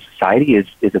scrutiny in society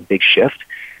is a big shift.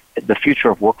 The future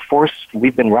of workforce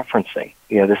we've been referencing.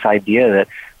 This idea that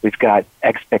we've got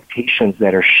expectations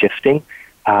that are shifting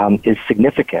is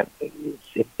significant.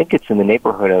 I think it's in the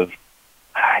neighborhood of,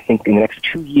 in the next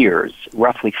 2 years,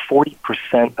 roughly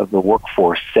 40% of the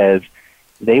workforce says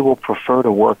they will prefer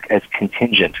to work as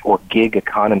contingent or gig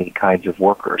economy kinds of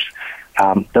workers.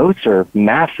 Those are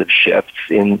massive shifts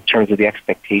in terms of the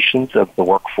expectations of the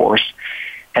workforce.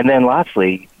 And then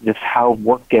lastly, this how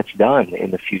work gets done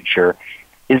in the future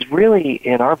is really,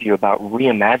 in our view, about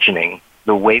reimagining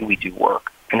the way we do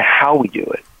work and how we do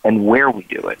it and where we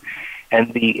do it.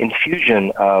 And the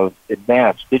infusion of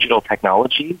advanced digital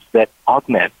technologies that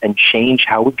augment and change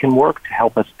how we can work to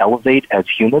help us elevate as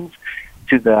humans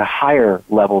to the higher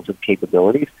levels of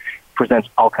capabilities presents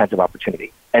all kinds of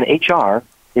opportunity. And HR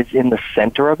is in the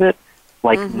center of it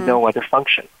like no other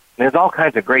function. There's all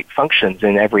kinds of great functions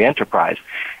in every enterprise,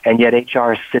 and yet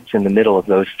HR sits in the middle of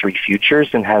those three futures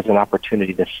and has an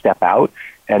opportunity to step out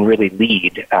and really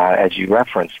lead, as you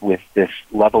referenced, with this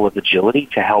level of agility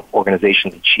to help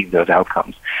organizations achieve those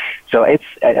outcomes. So it's,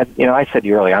 I said to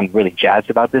you earlier, I'm really jazzed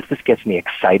about this. This gets me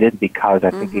excited because I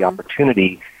think the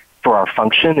opportunity for our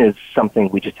function is something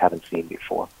we just haven't seen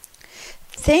before.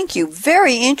 Thank you.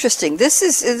 Very interesting. This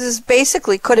is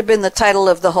basically could have been the title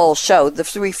of the whole show, The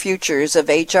Three Futures of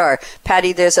HR.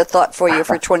 Patti, there's a thought for you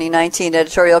for 2019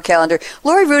 editorial calendar.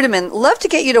 Laurie Ruettimann, love to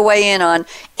get you to weigh in on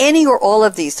any or all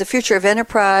of these, the future of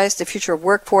enterprise, the future of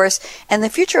workforce, and the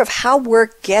future of how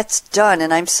work gets done.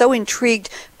 And I'm so intrigued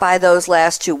by those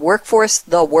last two, workforce,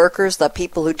 the workers, the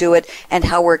people who do it, and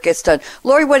how work gets done.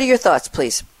 Laurie, what are your thoughts,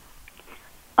 please?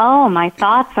 Oh, my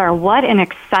thoughts are what an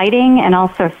exciting and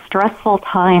also stressful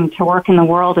time to work in the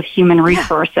world of human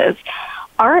resources.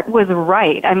 Art was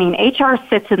right. I mean, HR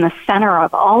sits in the center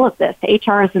of all of this.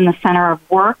 HR is in the center of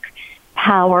work,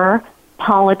 power,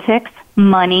 politics,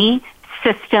 money,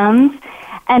 systems.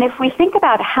 And if we think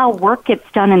about how work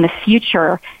gets done in the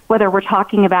future, whether we're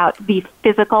talking about the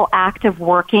physical act of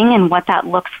working and what that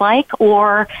looks like,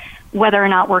 or whether or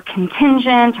not we're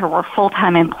contingent or we're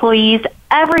full-time employees,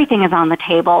 everything is on the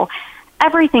table.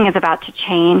 Everything is about to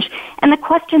change. And the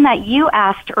question that you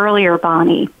asked earlier,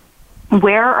 Bonnie,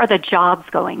 where are the jobs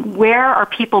going? Where are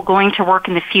people going to work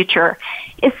in the future?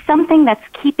 Is something that's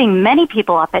keeping many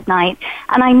people up at night.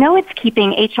 And I know it's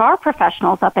keeping HR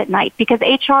professionals up at night because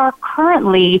HR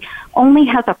currently only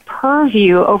has a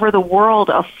purview over the world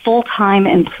of full-time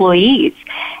employees.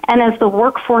 And as the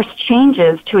workforce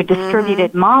changes to a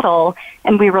distributed model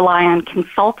and we rely on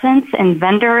consultants and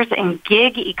vendors and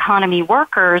gig economy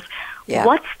workers,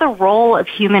 what's the role of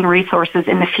human resources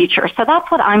in the future? So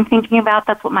that's what I'm thinking about.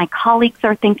 That's what my colleagues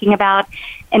are thinking about.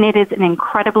 And it is an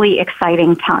incredibly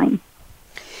exciting time.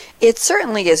 It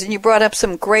certainly is. And you brought up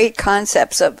some great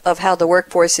concepts of how the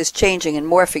workforce is changing and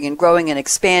morphing and growing and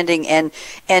expanding and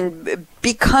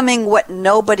becoming what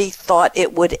nobody thought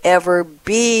it would ever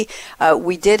be.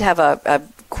 We did have a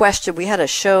question. We had a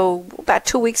show about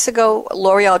 2 weeks ago.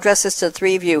 Laurie, I'll address this to the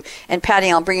three of you. And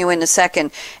Patti, I'll bring you in a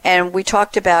second. And we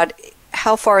talked about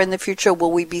how far in the future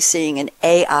will we be seeing an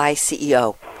AI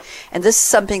CEO? And this is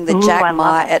something that Jack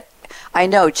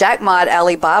Ma at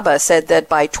Alibaba said that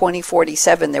by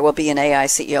 2047 there will be an AI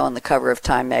CEO on the cover of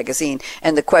Time magazine.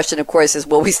 And the question, of course, is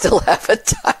will we still have a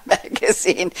Time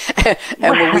magazine? And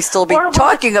will we still be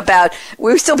talking about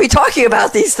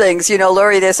these things? You know,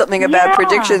 Laurie, there's something about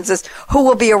predictions as who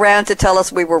will be around to tell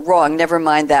us we were wrong. Never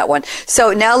mind that one.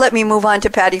 So now let me move on to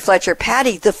Patti Fletcher.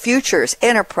 Patti, the futures,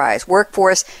 enterprise,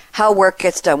 workforce, how work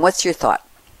gets done. What's your thought?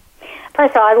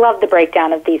 First of all, I love the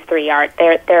breakdown of these three, Art.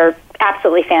 They're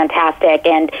absolutely fantastic,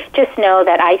 and just know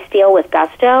that I steal with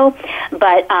gusto,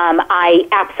 but I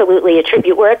absolutely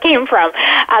attribute where it came from.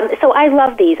 So I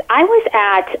love these. I was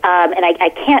at, and I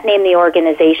can't name the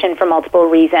organization for multiple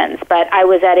reasons, but I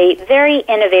was at a very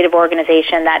innovative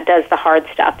organization that does the hard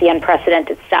stuff, the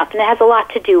unprecedented stuff, and it has a lot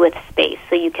to do with space,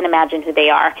 so you can imagine who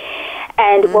they are.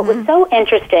 And what was so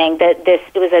interesting, that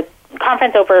it was a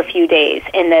conference over a few days,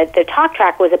 and the talk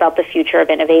track was about the future of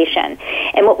innovation.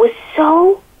 And what was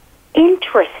so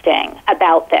interesting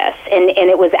about this, and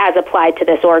it was as applied to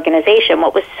this organization,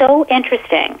 what was so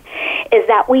interesting is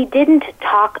that we didn't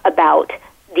talk about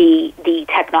the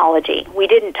technology. We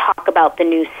didn't talk about the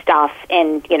new stuff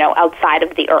outside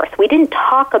of the earth. We didn't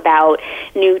talk about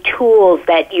new tools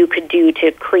that you could do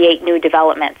to create new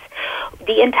developments.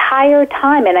 The entire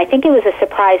time, and I think it was a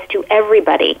surprise to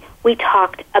everybody, we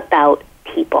talked about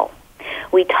people.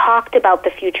 We talked about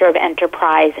the future of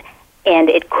enterprise, and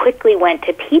it quickly went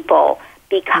to people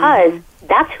because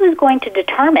that's who's going to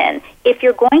determine if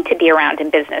you're going to be around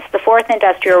in business. The fourth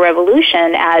industrial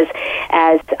revolution, as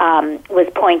was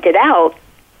pointed out,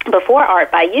 before,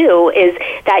 Art, by you, is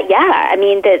that,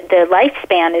 the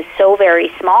lifespan is so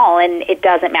very small, and it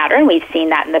doesn't matter, and we've seen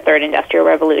that in the third industrial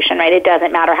revolution, right? It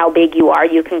doesn't matter how big you are,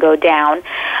 you can go down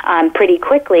pretty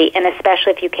quickly, and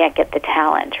especially if you can't get the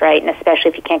talent, right? And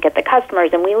especially if you can't get the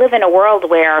customers. And we live in a world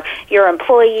where your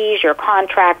employees, your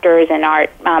contractors, and Art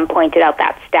pointed out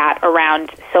that stat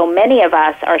around so many of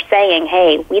us are saying,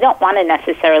 hey, we don't want to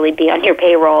necessarily be on your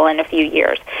payroll in a few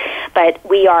years, but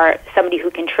we are somebody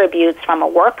who contributes from a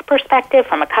work perspective,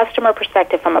 from a customer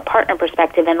perspective, from a partner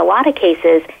perspective, in a lot of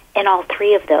cases, in all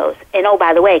three of those. And oh,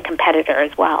 by the way, competitor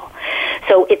as well.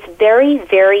 So it's very,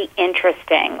 very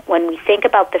interesting when we think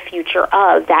about the future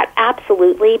of that.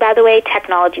 Absolutely, by the way,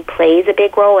 technology plays a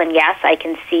big role, and yes, I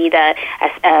can see the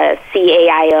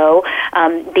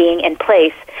CAIO being in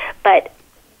place, but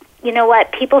you know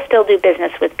what? People still do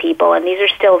business with people, and these are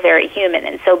still very human.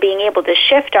 And so being able to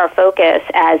shift our focus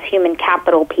as human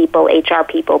capital people, HR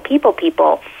people,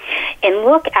 people, and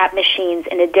look at machines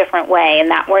in a different way,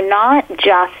 and that we're not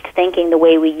just thinking the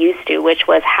way we used to, which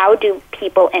was how do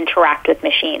people interact with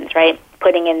machines, right?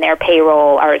 Putting in their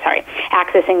payroll,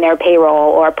 accessing their payroll,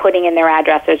 or putting in their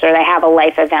addresses, or they have a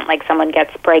life event like someone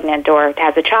gets pregnant or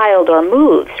has a child or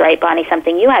moves, right, Bonnie,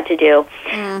 something you had to do.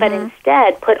 Mm-hmm. But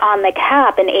instead put on the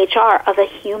cap in HR of a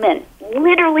human,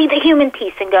 literally the human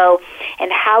piece, and go,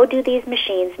 and how do these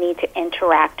machines need to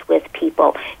interact with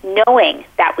people, knowing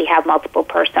that we have multiple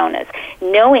personas,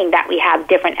 knowing that we have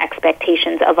different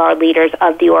expectations of our leaders,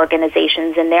 of the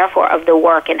organizations, and therefore of the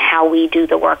work and how we do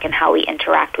the work and how we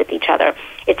interact with each other.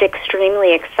 It's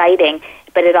extremely exciting,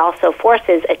 but it also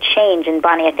forces a change. And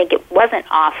Bonnie, I think it wasn't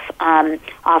offline.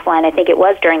 I think it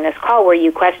was during this call where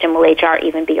you questioned, will HR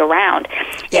even be around?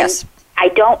 Yes. And I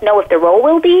don't know if the role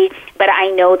will be, but I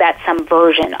know that some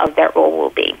version of that role will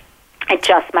be. It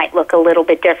just might look a little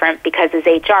bit different because as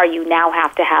HR, you now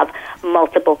have to have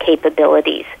multiple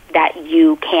capabilities that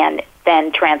you can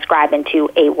then transcribe into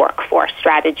a workforce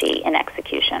strategy and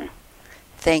execution.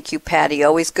 Thank you, Patti.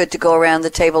 Always good to go around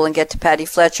the table and get to Patti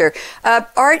Fletcher.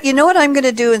 Art, you know what I'm going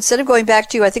to do? Instead of going back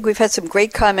to you, I think we've had some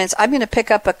great comments. I'm going to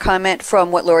pick up a comment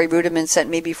from what Laurie Ruettimann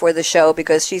sent me before the show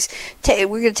because we're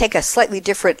going to take a slightly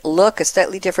different look, a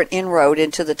slightly different inroad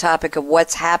into the topic of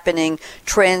what's happening,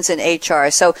 trends in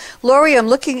HR. So, Laurie, I'm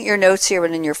looking at your notes here,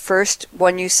 and in your first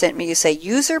one you sent me, you say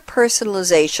user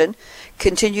personalization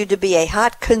continued to be a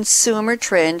hot consumer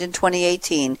trend in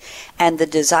 2018, and the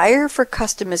desire for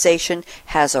customization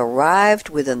has arrived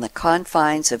within the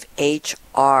confines of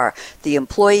HR. The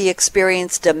employee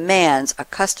experience demands a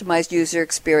customized user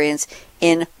experience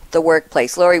in the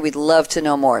workplace. Laurie, we'd love to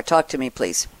know more. Talk to me,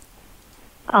 please.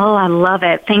 Oh, I love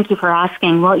it. Thank you for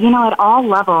asking. Well, at all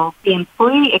levels, the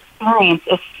employee experience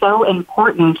is so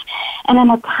important. And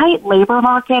in a tight labor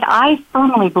market, I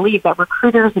firmly believe that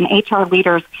recruiters and HR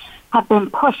leaders have been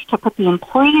pushed to put the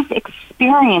employee's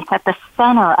experience at the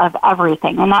center of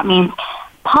everything. And that means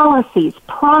policies,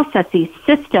 processes,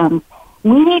 systems.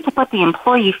 We need to put the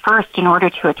employee first in order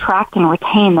to attract and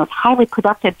retain those highly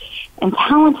productive and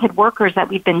talented workers that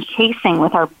we've been chasing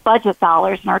with our budget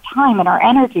dollars and our time and our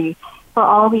energy for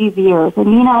all these years. And,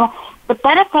 the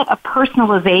benefit of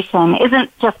personalization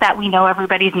isn't just that we know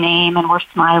everybody's name and we're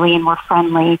smiley and we're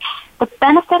friendly. The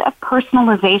benefit of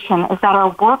personalization is that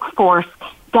our workforce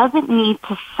doesn't need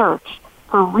to search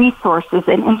for resources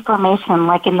and information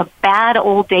like in the bad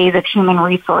old days of human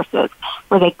resources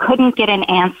where they couldn't get an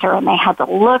answer and they had to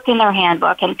look in their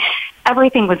handbook and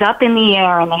everything was up in the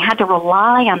air and they had to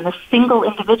rely on the single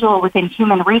individual within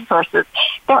human resources.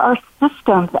 There are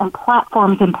systems and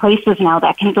platforms and places now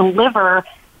that can deliver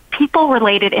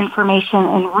people-related information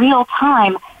in real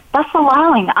time, thus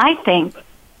allowing, I think,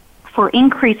 for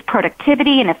increased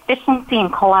productivity and efficiency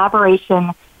and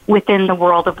collaboration within the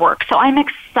world of work. So I'm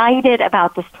excited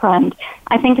about this trend.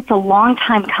 I think it's a long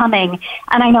time coming,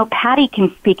 and I know Patti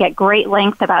can speak at great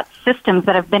length about systems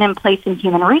that have been in place in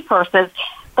human resources,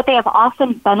 but they have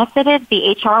often benefited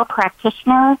the HR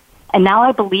practitioner, and now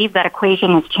I believe that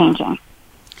equation is changing.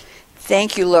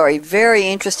 Thank you, Laurie. Very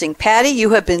interesting. Patti,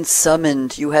 you have been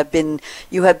summoned. You have been,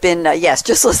 yes,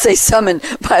 just let's say summoned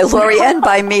by Laurie and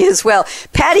by me as well.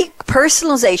 Patti,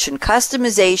 personalization,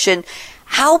 customization,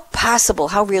 how possible,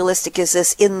 how realistic is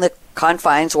this in the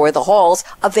confines or the halls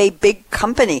of a big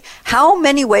company? How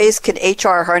many ways can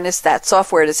HR harness that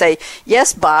software to say,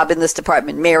 yes, Bob in this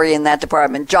department, Mary in that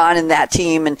department, John in that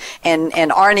team, and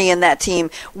Arnie in that team,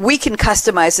 we can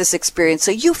customize this experience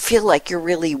so you feel like you're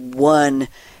really one.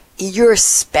 You're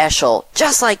special,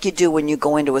 just like you do when you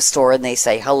go into a store and they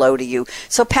say hello to you.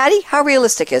 So, Patti, how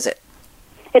realistic is it?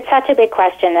 It's such a big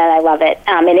question, and I love it.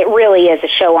 And it really is a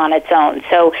show on its own.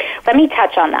 So let me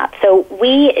touch on that. So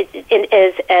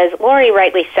as Laurie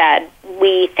rightly said,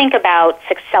 we think about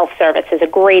self-service as a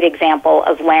great example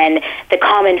of when the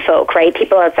common folk, right,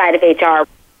 people outside of HR,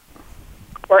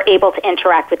 were able to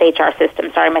interact with HR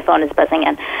systems. Sorry, my phone is buzzing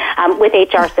in. With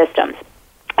HR systems.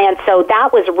 And so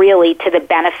that was really to the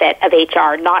benefit of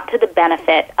HR, not to the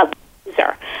benefit of the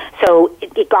user. So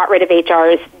it got rid of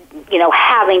HR's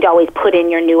having to always put in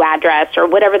your new address or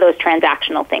whatever those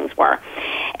transactional things were.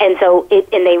 And so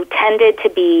and they tended to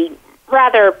be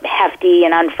rather hefty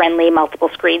and unfriendly, multiple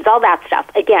screens, all that stuff.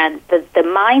 Again, the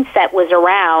mindset was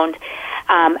around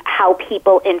how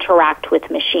people interact with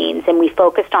machines, and we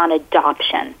focused on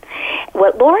adoption.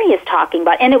 What Laurie is talking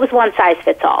about, and it was one size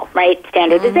fits all, right?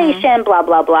 Standardization, blah,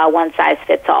 blah, blah, one size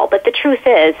fits all. But the truth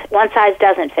is, one size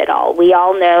doesn't fit all. We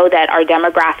all know that our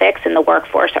demographics in the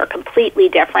workforce are completely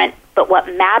different. But what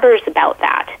matters about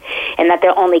that, and that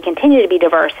they'll only continue to be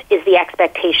diverse, is the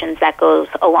expectations that goes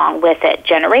along with it.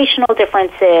 Generational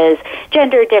differences,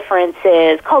 gender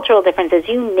differences, cultural differences,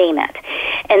 you name it.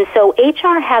 And so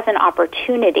HR has an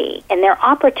opportunity, and their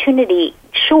opportunity,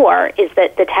 sure, is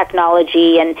that the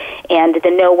technology and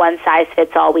the no one size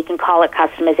fits all, we can call it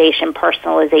customization,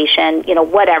 personalization,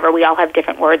 whatever. We all have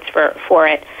different words for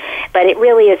it. But it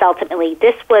really is ultimately,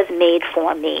 this was made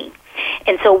for me.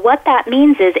 And so what that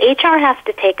means is HR has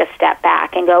to take a step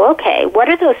back and go, okay, what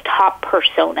are those top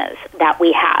personas that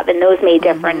we have? And those may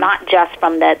differ not just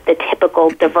from the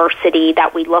typical diversity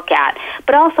that we look at,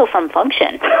 but also from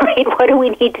function, right? What do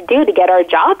we need to do to get our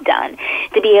job done,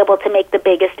 to be able to make the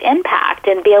biggest impact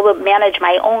and be able to manage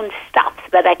my own stuff so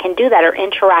that I can do that or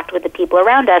interact with the people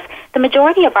around us? The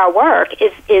majority of our work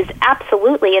is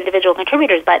absolutely individual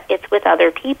contributors, but it's with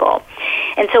other people.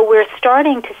 And so we're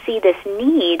starting to see this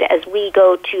need as we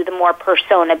go to the more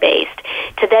persona-based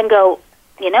to then go,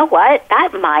 you know what,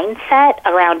 that mindset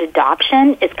around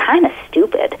adoption is kind of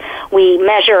stupid. We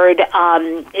measured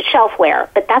shelfware,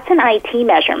 but that's an IT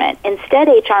measurement. Instead,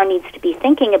 HR needs to be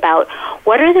thinking about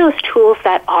what are those tools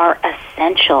that are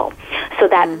essential so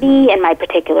that me and my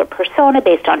particular persona,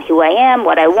 based on who I am,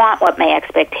 what I want, what my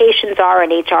expectations are,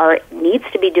 and HR needs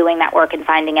to be doing that work and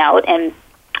finding out, and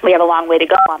we have a long way to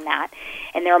go on that.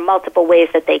 And there are multiple ways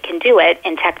that they can do it,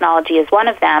 and technology is one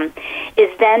of them, is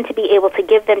then to be able to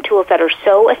give them tools that are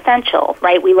so essential,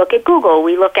 right? We look at Google,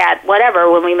 we look at whatever,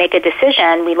 when we make a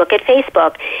decision, we look at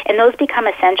Facebook, and those become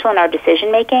essential in our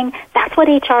decision-making. That's what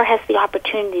HR has the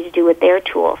opportunity to do with their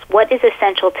tools. What is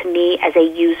essential to me as a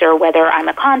user, whether I'm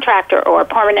a contractor or a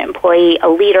permanent employee, a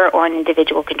leader, or an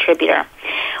individual contributor?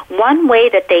 One way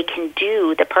that they can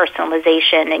do the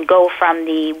personalization and go from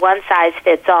the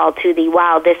one-size-fits-all to the,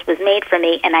 wow, this was made for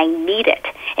me and I need it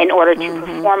in order to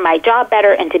perform my job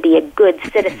better and to be a good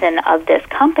citizen of this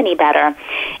company better,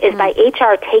 is by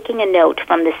HR taking a note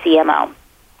from the CMO.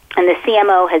 And the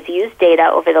CMO has used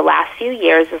data over the last few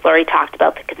years, as Laurie talked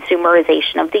about, the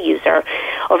consumerization of the user,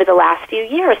 over the last few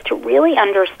years to really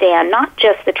understand not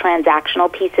just the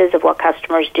transactional pieces of what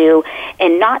customers do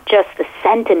and not just the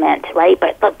sentiment, right,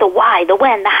 but the why, the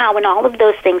when, the how, and all of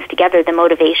those things together, the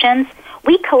motivations.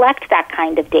 We collect that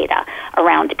kind of data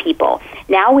around people.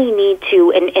 Now we need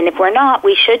to, and if we're not,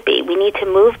 we should be. We need to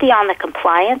move beyond the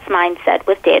compliance mindset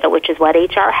with data, which is what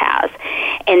HR has,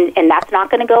 and that's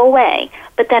not going to go away,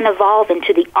 but then evolve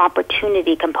into the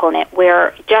opportunity component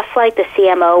where just like the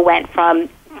CMO went from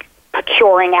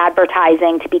procuring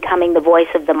advertising to becoming the voice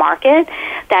of the market,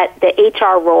 that the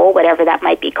HR role, whatever that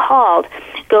might be called,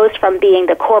 goes from being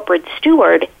the corporate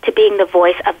steward to being the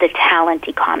voice of the talent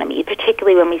economy,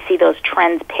 particularly when we see those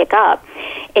trends pick up.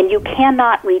 And you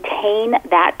cannot retain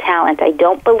that talent. I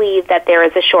don't believe that there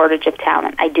is a shortage of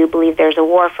talent. I do believe there's a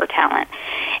war for talent.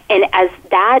 And as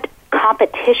that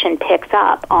competition picks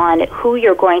up on who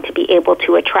you're going to be able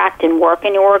to attract and work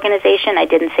in your organization, I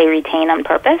didn't say retain on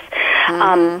purpose,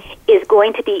 is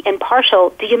going to be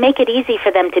impartial. Do you make it easy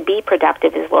for them to be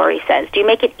productive, as Laurie says? Do you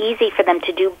make it easy for them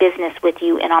to do business with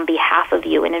you and on behalf of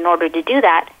you? And in order to do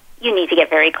that, you need to get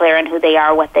very clear on who they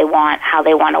are, what they want, how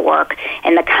they want to work,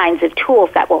 and the kinds of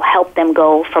tools that will help them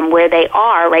go from where they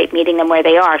are, right, meeting them where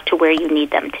they are, to where you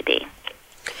need them to be.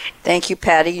 Thank you,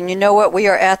 Patti. And you know what? We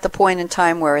are at the point in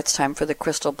time where it's time for the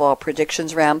crystal ball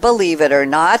predictions round. Believe it or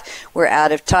not, we're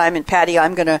out of time. And Patti,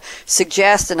 I'm going to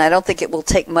suggest, and I don't think it will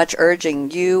take much urging,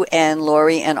 you and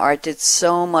Laurie and Art did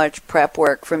so much prep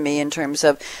work for me in terms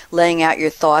of laying out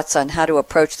your thoughts on how to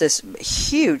approach this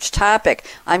huge topic.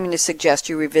 I'm going to suggest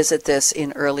you revisit this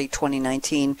in early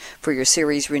 2019 for your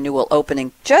series renewal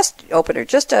opening. Just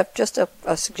a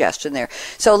suggestion there.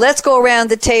 So let's go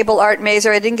around the table. Art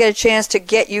Mazor, I didn't get a chance to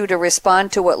get you to to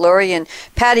respond to what Laurie and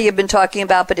Patti have been talking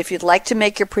about, but if you'd like to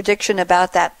make your prediction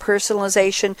about that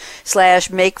personalization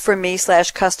 / make for me /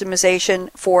 customization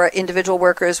for individual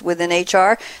workers within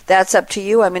HR, that's up to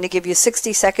you. I'm going to give you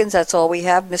 60 seconds. That's all we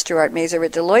have. Mr. Art Mazor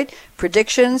at Deloitte.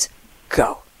 Predictions,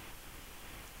 go.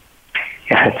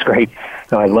 Yeah, that's great.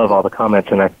 No, I love all the comments,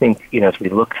 and I think, as we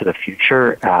look to the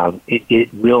future,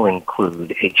 it will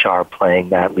include HR playing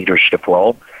that leadership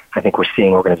role. I think we're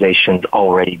seeing organizations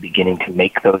already beginning to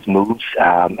make those moves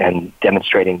and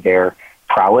demonstrating their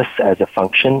prowess as a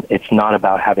function. It's not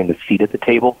about having the seat at the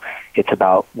table. It's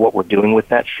about what we're doing with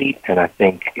that seat, and I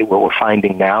think what we're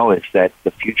finding now is that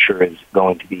the future is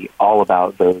going to be all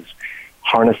about those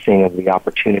harnessing of the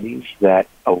opportunities that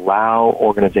allow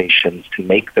organizations to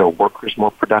make their workers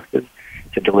more productive,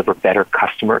 to deliver better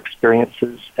customer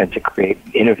experiences, and to create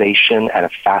innovation at a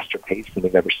faster pace than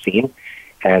we've ever seen.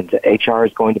 And HR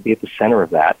is going to be at the center of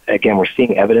that. Again, we're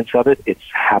seeing evidence of it. It's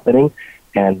happening,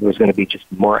 and there's going to be just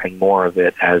more and more of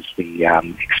it as the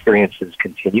experiences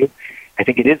continue. I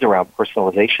think it is around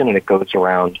personalization, and it goes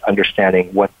around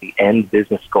understanding what the end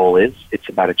business goal is. It's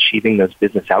about achieving those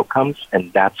business outcomes,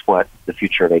 and that's what the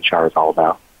future of HR is all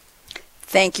about.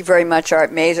 Thank you very much,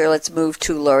 Art Mazor. Let's move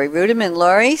to Laurie Ruettimann.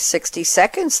 Laurie, 60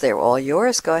 seconds. They're all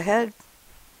yours. Go ahead.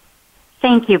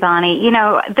 Thank you, Bonnie.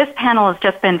 This panel has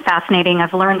just been fascinating.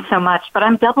 I've learned so much, but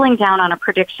I'm doubling down on a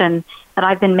prediction that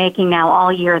I've been making now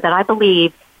all year, that I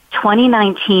believe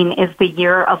 2019 is the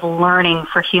year of learning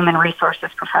for human resources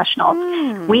professionals.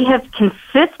 We have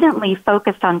consistently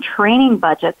focused on training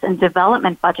budgets and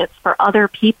development budgets for other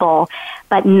people,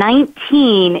 but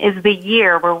 19 is the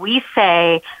year where we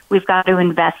say we've got to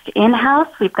invest in-house,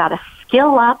 we've got to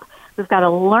skill up, we've got to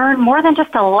learn more than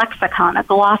just a lexicon, a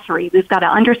glossary. We've got to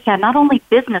understand not only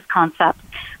business concepts,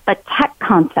 but tech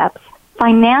concepts,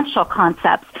 financial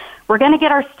concepts. We're going to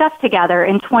get our stuff together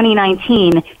in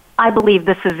 2019. I believe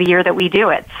this is the year that we do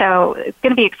it. So it's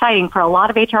going to be exciting for a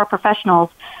lot of HR professionals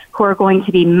who are going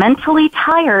to be mentally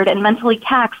tired and mentally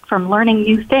taxed from learning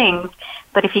new things.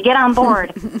 But if you get on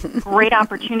board, great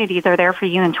opportunities are there for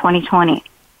you in 2020.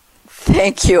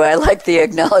 Thank you. I like the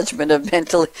acknowledgement of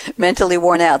mentally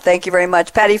worn out. Thank you very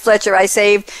much. Patti Fletcher, I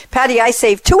saved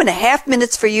 2.5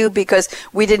 minutes for you because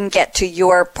we didn't get to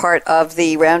your part of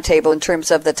the roundtable in terms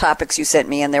of the topics you sent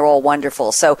me, and they're all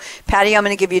wonderful. So, Patti, I'm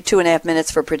going to give you 2.5 minutes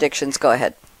for predictions. Go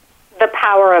ahead. The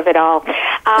power of it all. So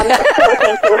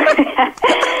thank you.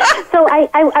 So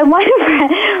I want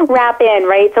to wrap in,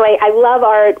 right? So I love,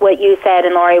 Art, what you said,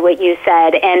 and Laurie, what you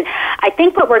said. And I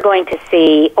think what we're going to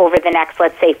see over the next,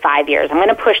 let's say, 5 years, I'm going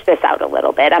to push this out a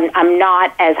little bit. I'm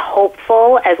not as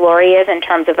hopeful as Laurie is in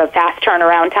terms of a fast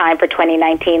turnaround time for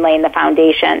 2019 laying the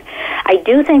foundation. I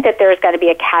do think that there's going to be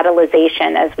a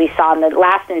catalyzation, as we saw in the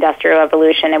last industrial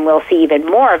revolution, and we'll see even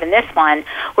more of in this one,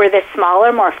 where the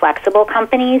smaller, more flexible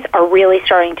companies are really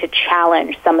starting to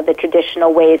challenge some of the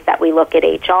traditional ways that we look at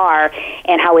HR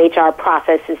and how HR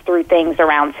processes through things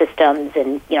around systems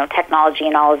and, technology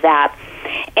and all of that.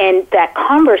 And that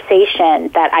conversation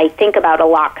that I think about a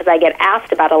lot, because I get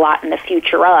asked about a lot in the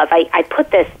future of, I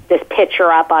put this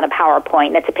picture up on a PowerPoint,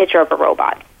 and it's a picture of a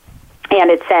robot. And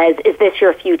it says, is this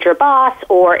your future boss,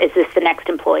 or is this the next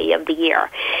employee of the year?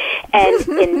 And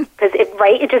because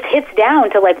it just hits down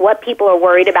to like what people are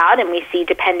worried about, and we see,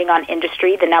 depending on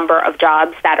industry, the number of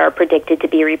jobs that are predicted to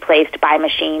be replaced by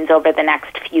machines over the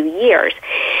next few years.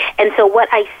 And so what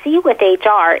I see with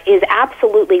HR is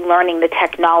absolutely learning the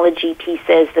technology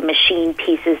pieces, the machine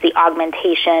pieces, the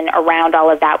augmentation around all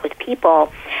of that with people.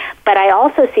 But I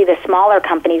also see the smaller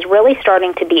companies really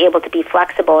starting to be able to be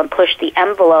flexible and push the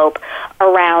envelope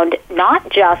around not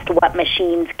just what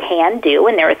machines can do,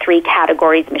 and there are 3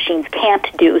 categories machines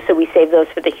can't do, so we save those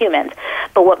for the humans,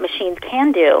 but what machines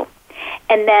can do.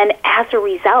 And then as a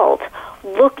result,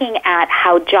 looking at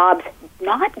how jobs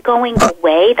not going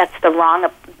away, that's the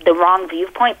wrong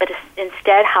viewpoint, but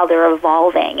instead how they're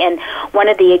evolving. And one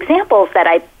of the examples that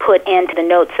I put into the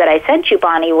notes that I sent you,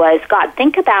 Bonnie, was, God,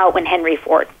 think about when Henry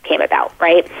Ford came about,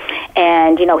 right?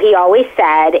 And, he always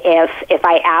said if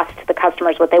I asked the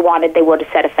customers what they wanted, they would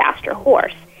have said a faster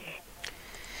horse.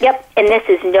 Yep, and this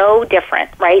is no different,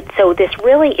 right? So this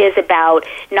really is about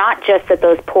not just that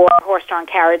those poor horse-drawn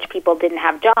carriage people didn't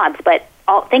have jobs, but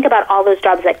think about all those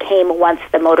jobs that came once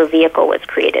the motor vehicle was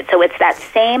created. So it's that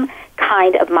same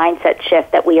kind of mindset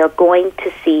shift that we are going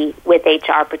to see with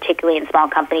HR, particularly in small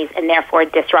companies, and therefore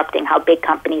disrupting how big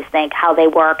companies think, how they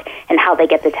work, and how they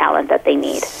get the talent that they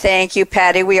need. Thank you,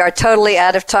 Patti. We are totally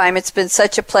out of time. It's been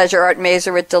such a pleasure. Art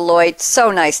Mazor at Deloitte.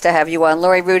 So nice to have you on.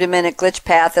 Laurie Ruettimann at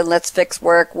GlitchPath and Let's Fix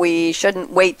Work. We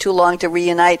shouldn't wait too long to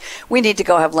reunite. We need to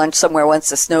go have lunch somewhere once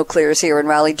the snow clears here in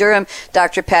Raleigh-Durham.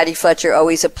 Dr. Patti Fletcher,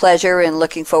 always a pleasure, and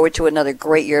looking forward to another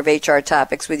great year of HR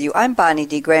topics with you. I'm Bonnie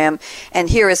D. Graham, and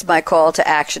here is my call to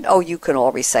action. Oh, you can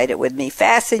all recite it with me.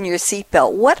 Fasten your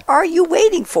seatbelt. What are you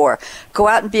waiting for? Go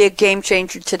out and be a game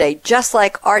changer today, just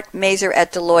like Art Mazor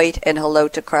at Deloitte, and hello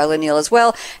to Carla Neal as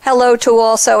well. Hello to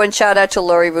also, and shout out to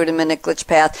Laurie Ruettimann at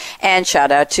GlitchPath, and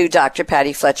shout out to Dr.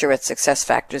 Patti Fletcher at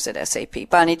SuccessFactors at SAP.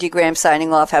 Bonnie D. Graham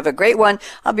signing off. Have a great one.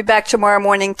 I'll be back tomorrow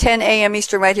morning, 10 a.m.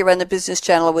 Eastern, right here on the Business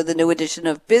Channel with a new edition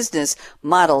of Business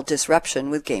Model Disruption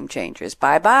with Game Changers.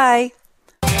 Bye-bye.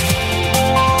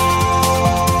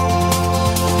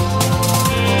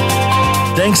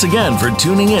 Thanks again for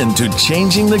tuning in to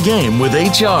Changing the Game with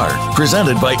HR,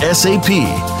 presented by SAP.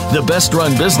 The best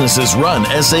run businesses run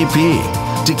SAP.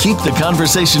 To keep the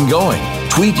conversation going,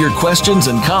 tweet your questions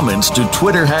and comments to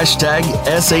Twitter hashtag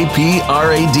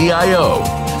 #SAPRADIO.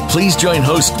 Please join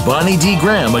host Bonnie D.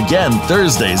 Graham again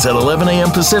Thursdays at 11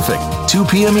 a.m. Pacific, 2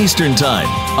 p.m. Eastern Time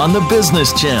on the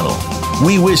Business Channel.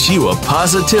 We wish you a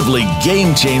positively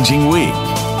game-changing week.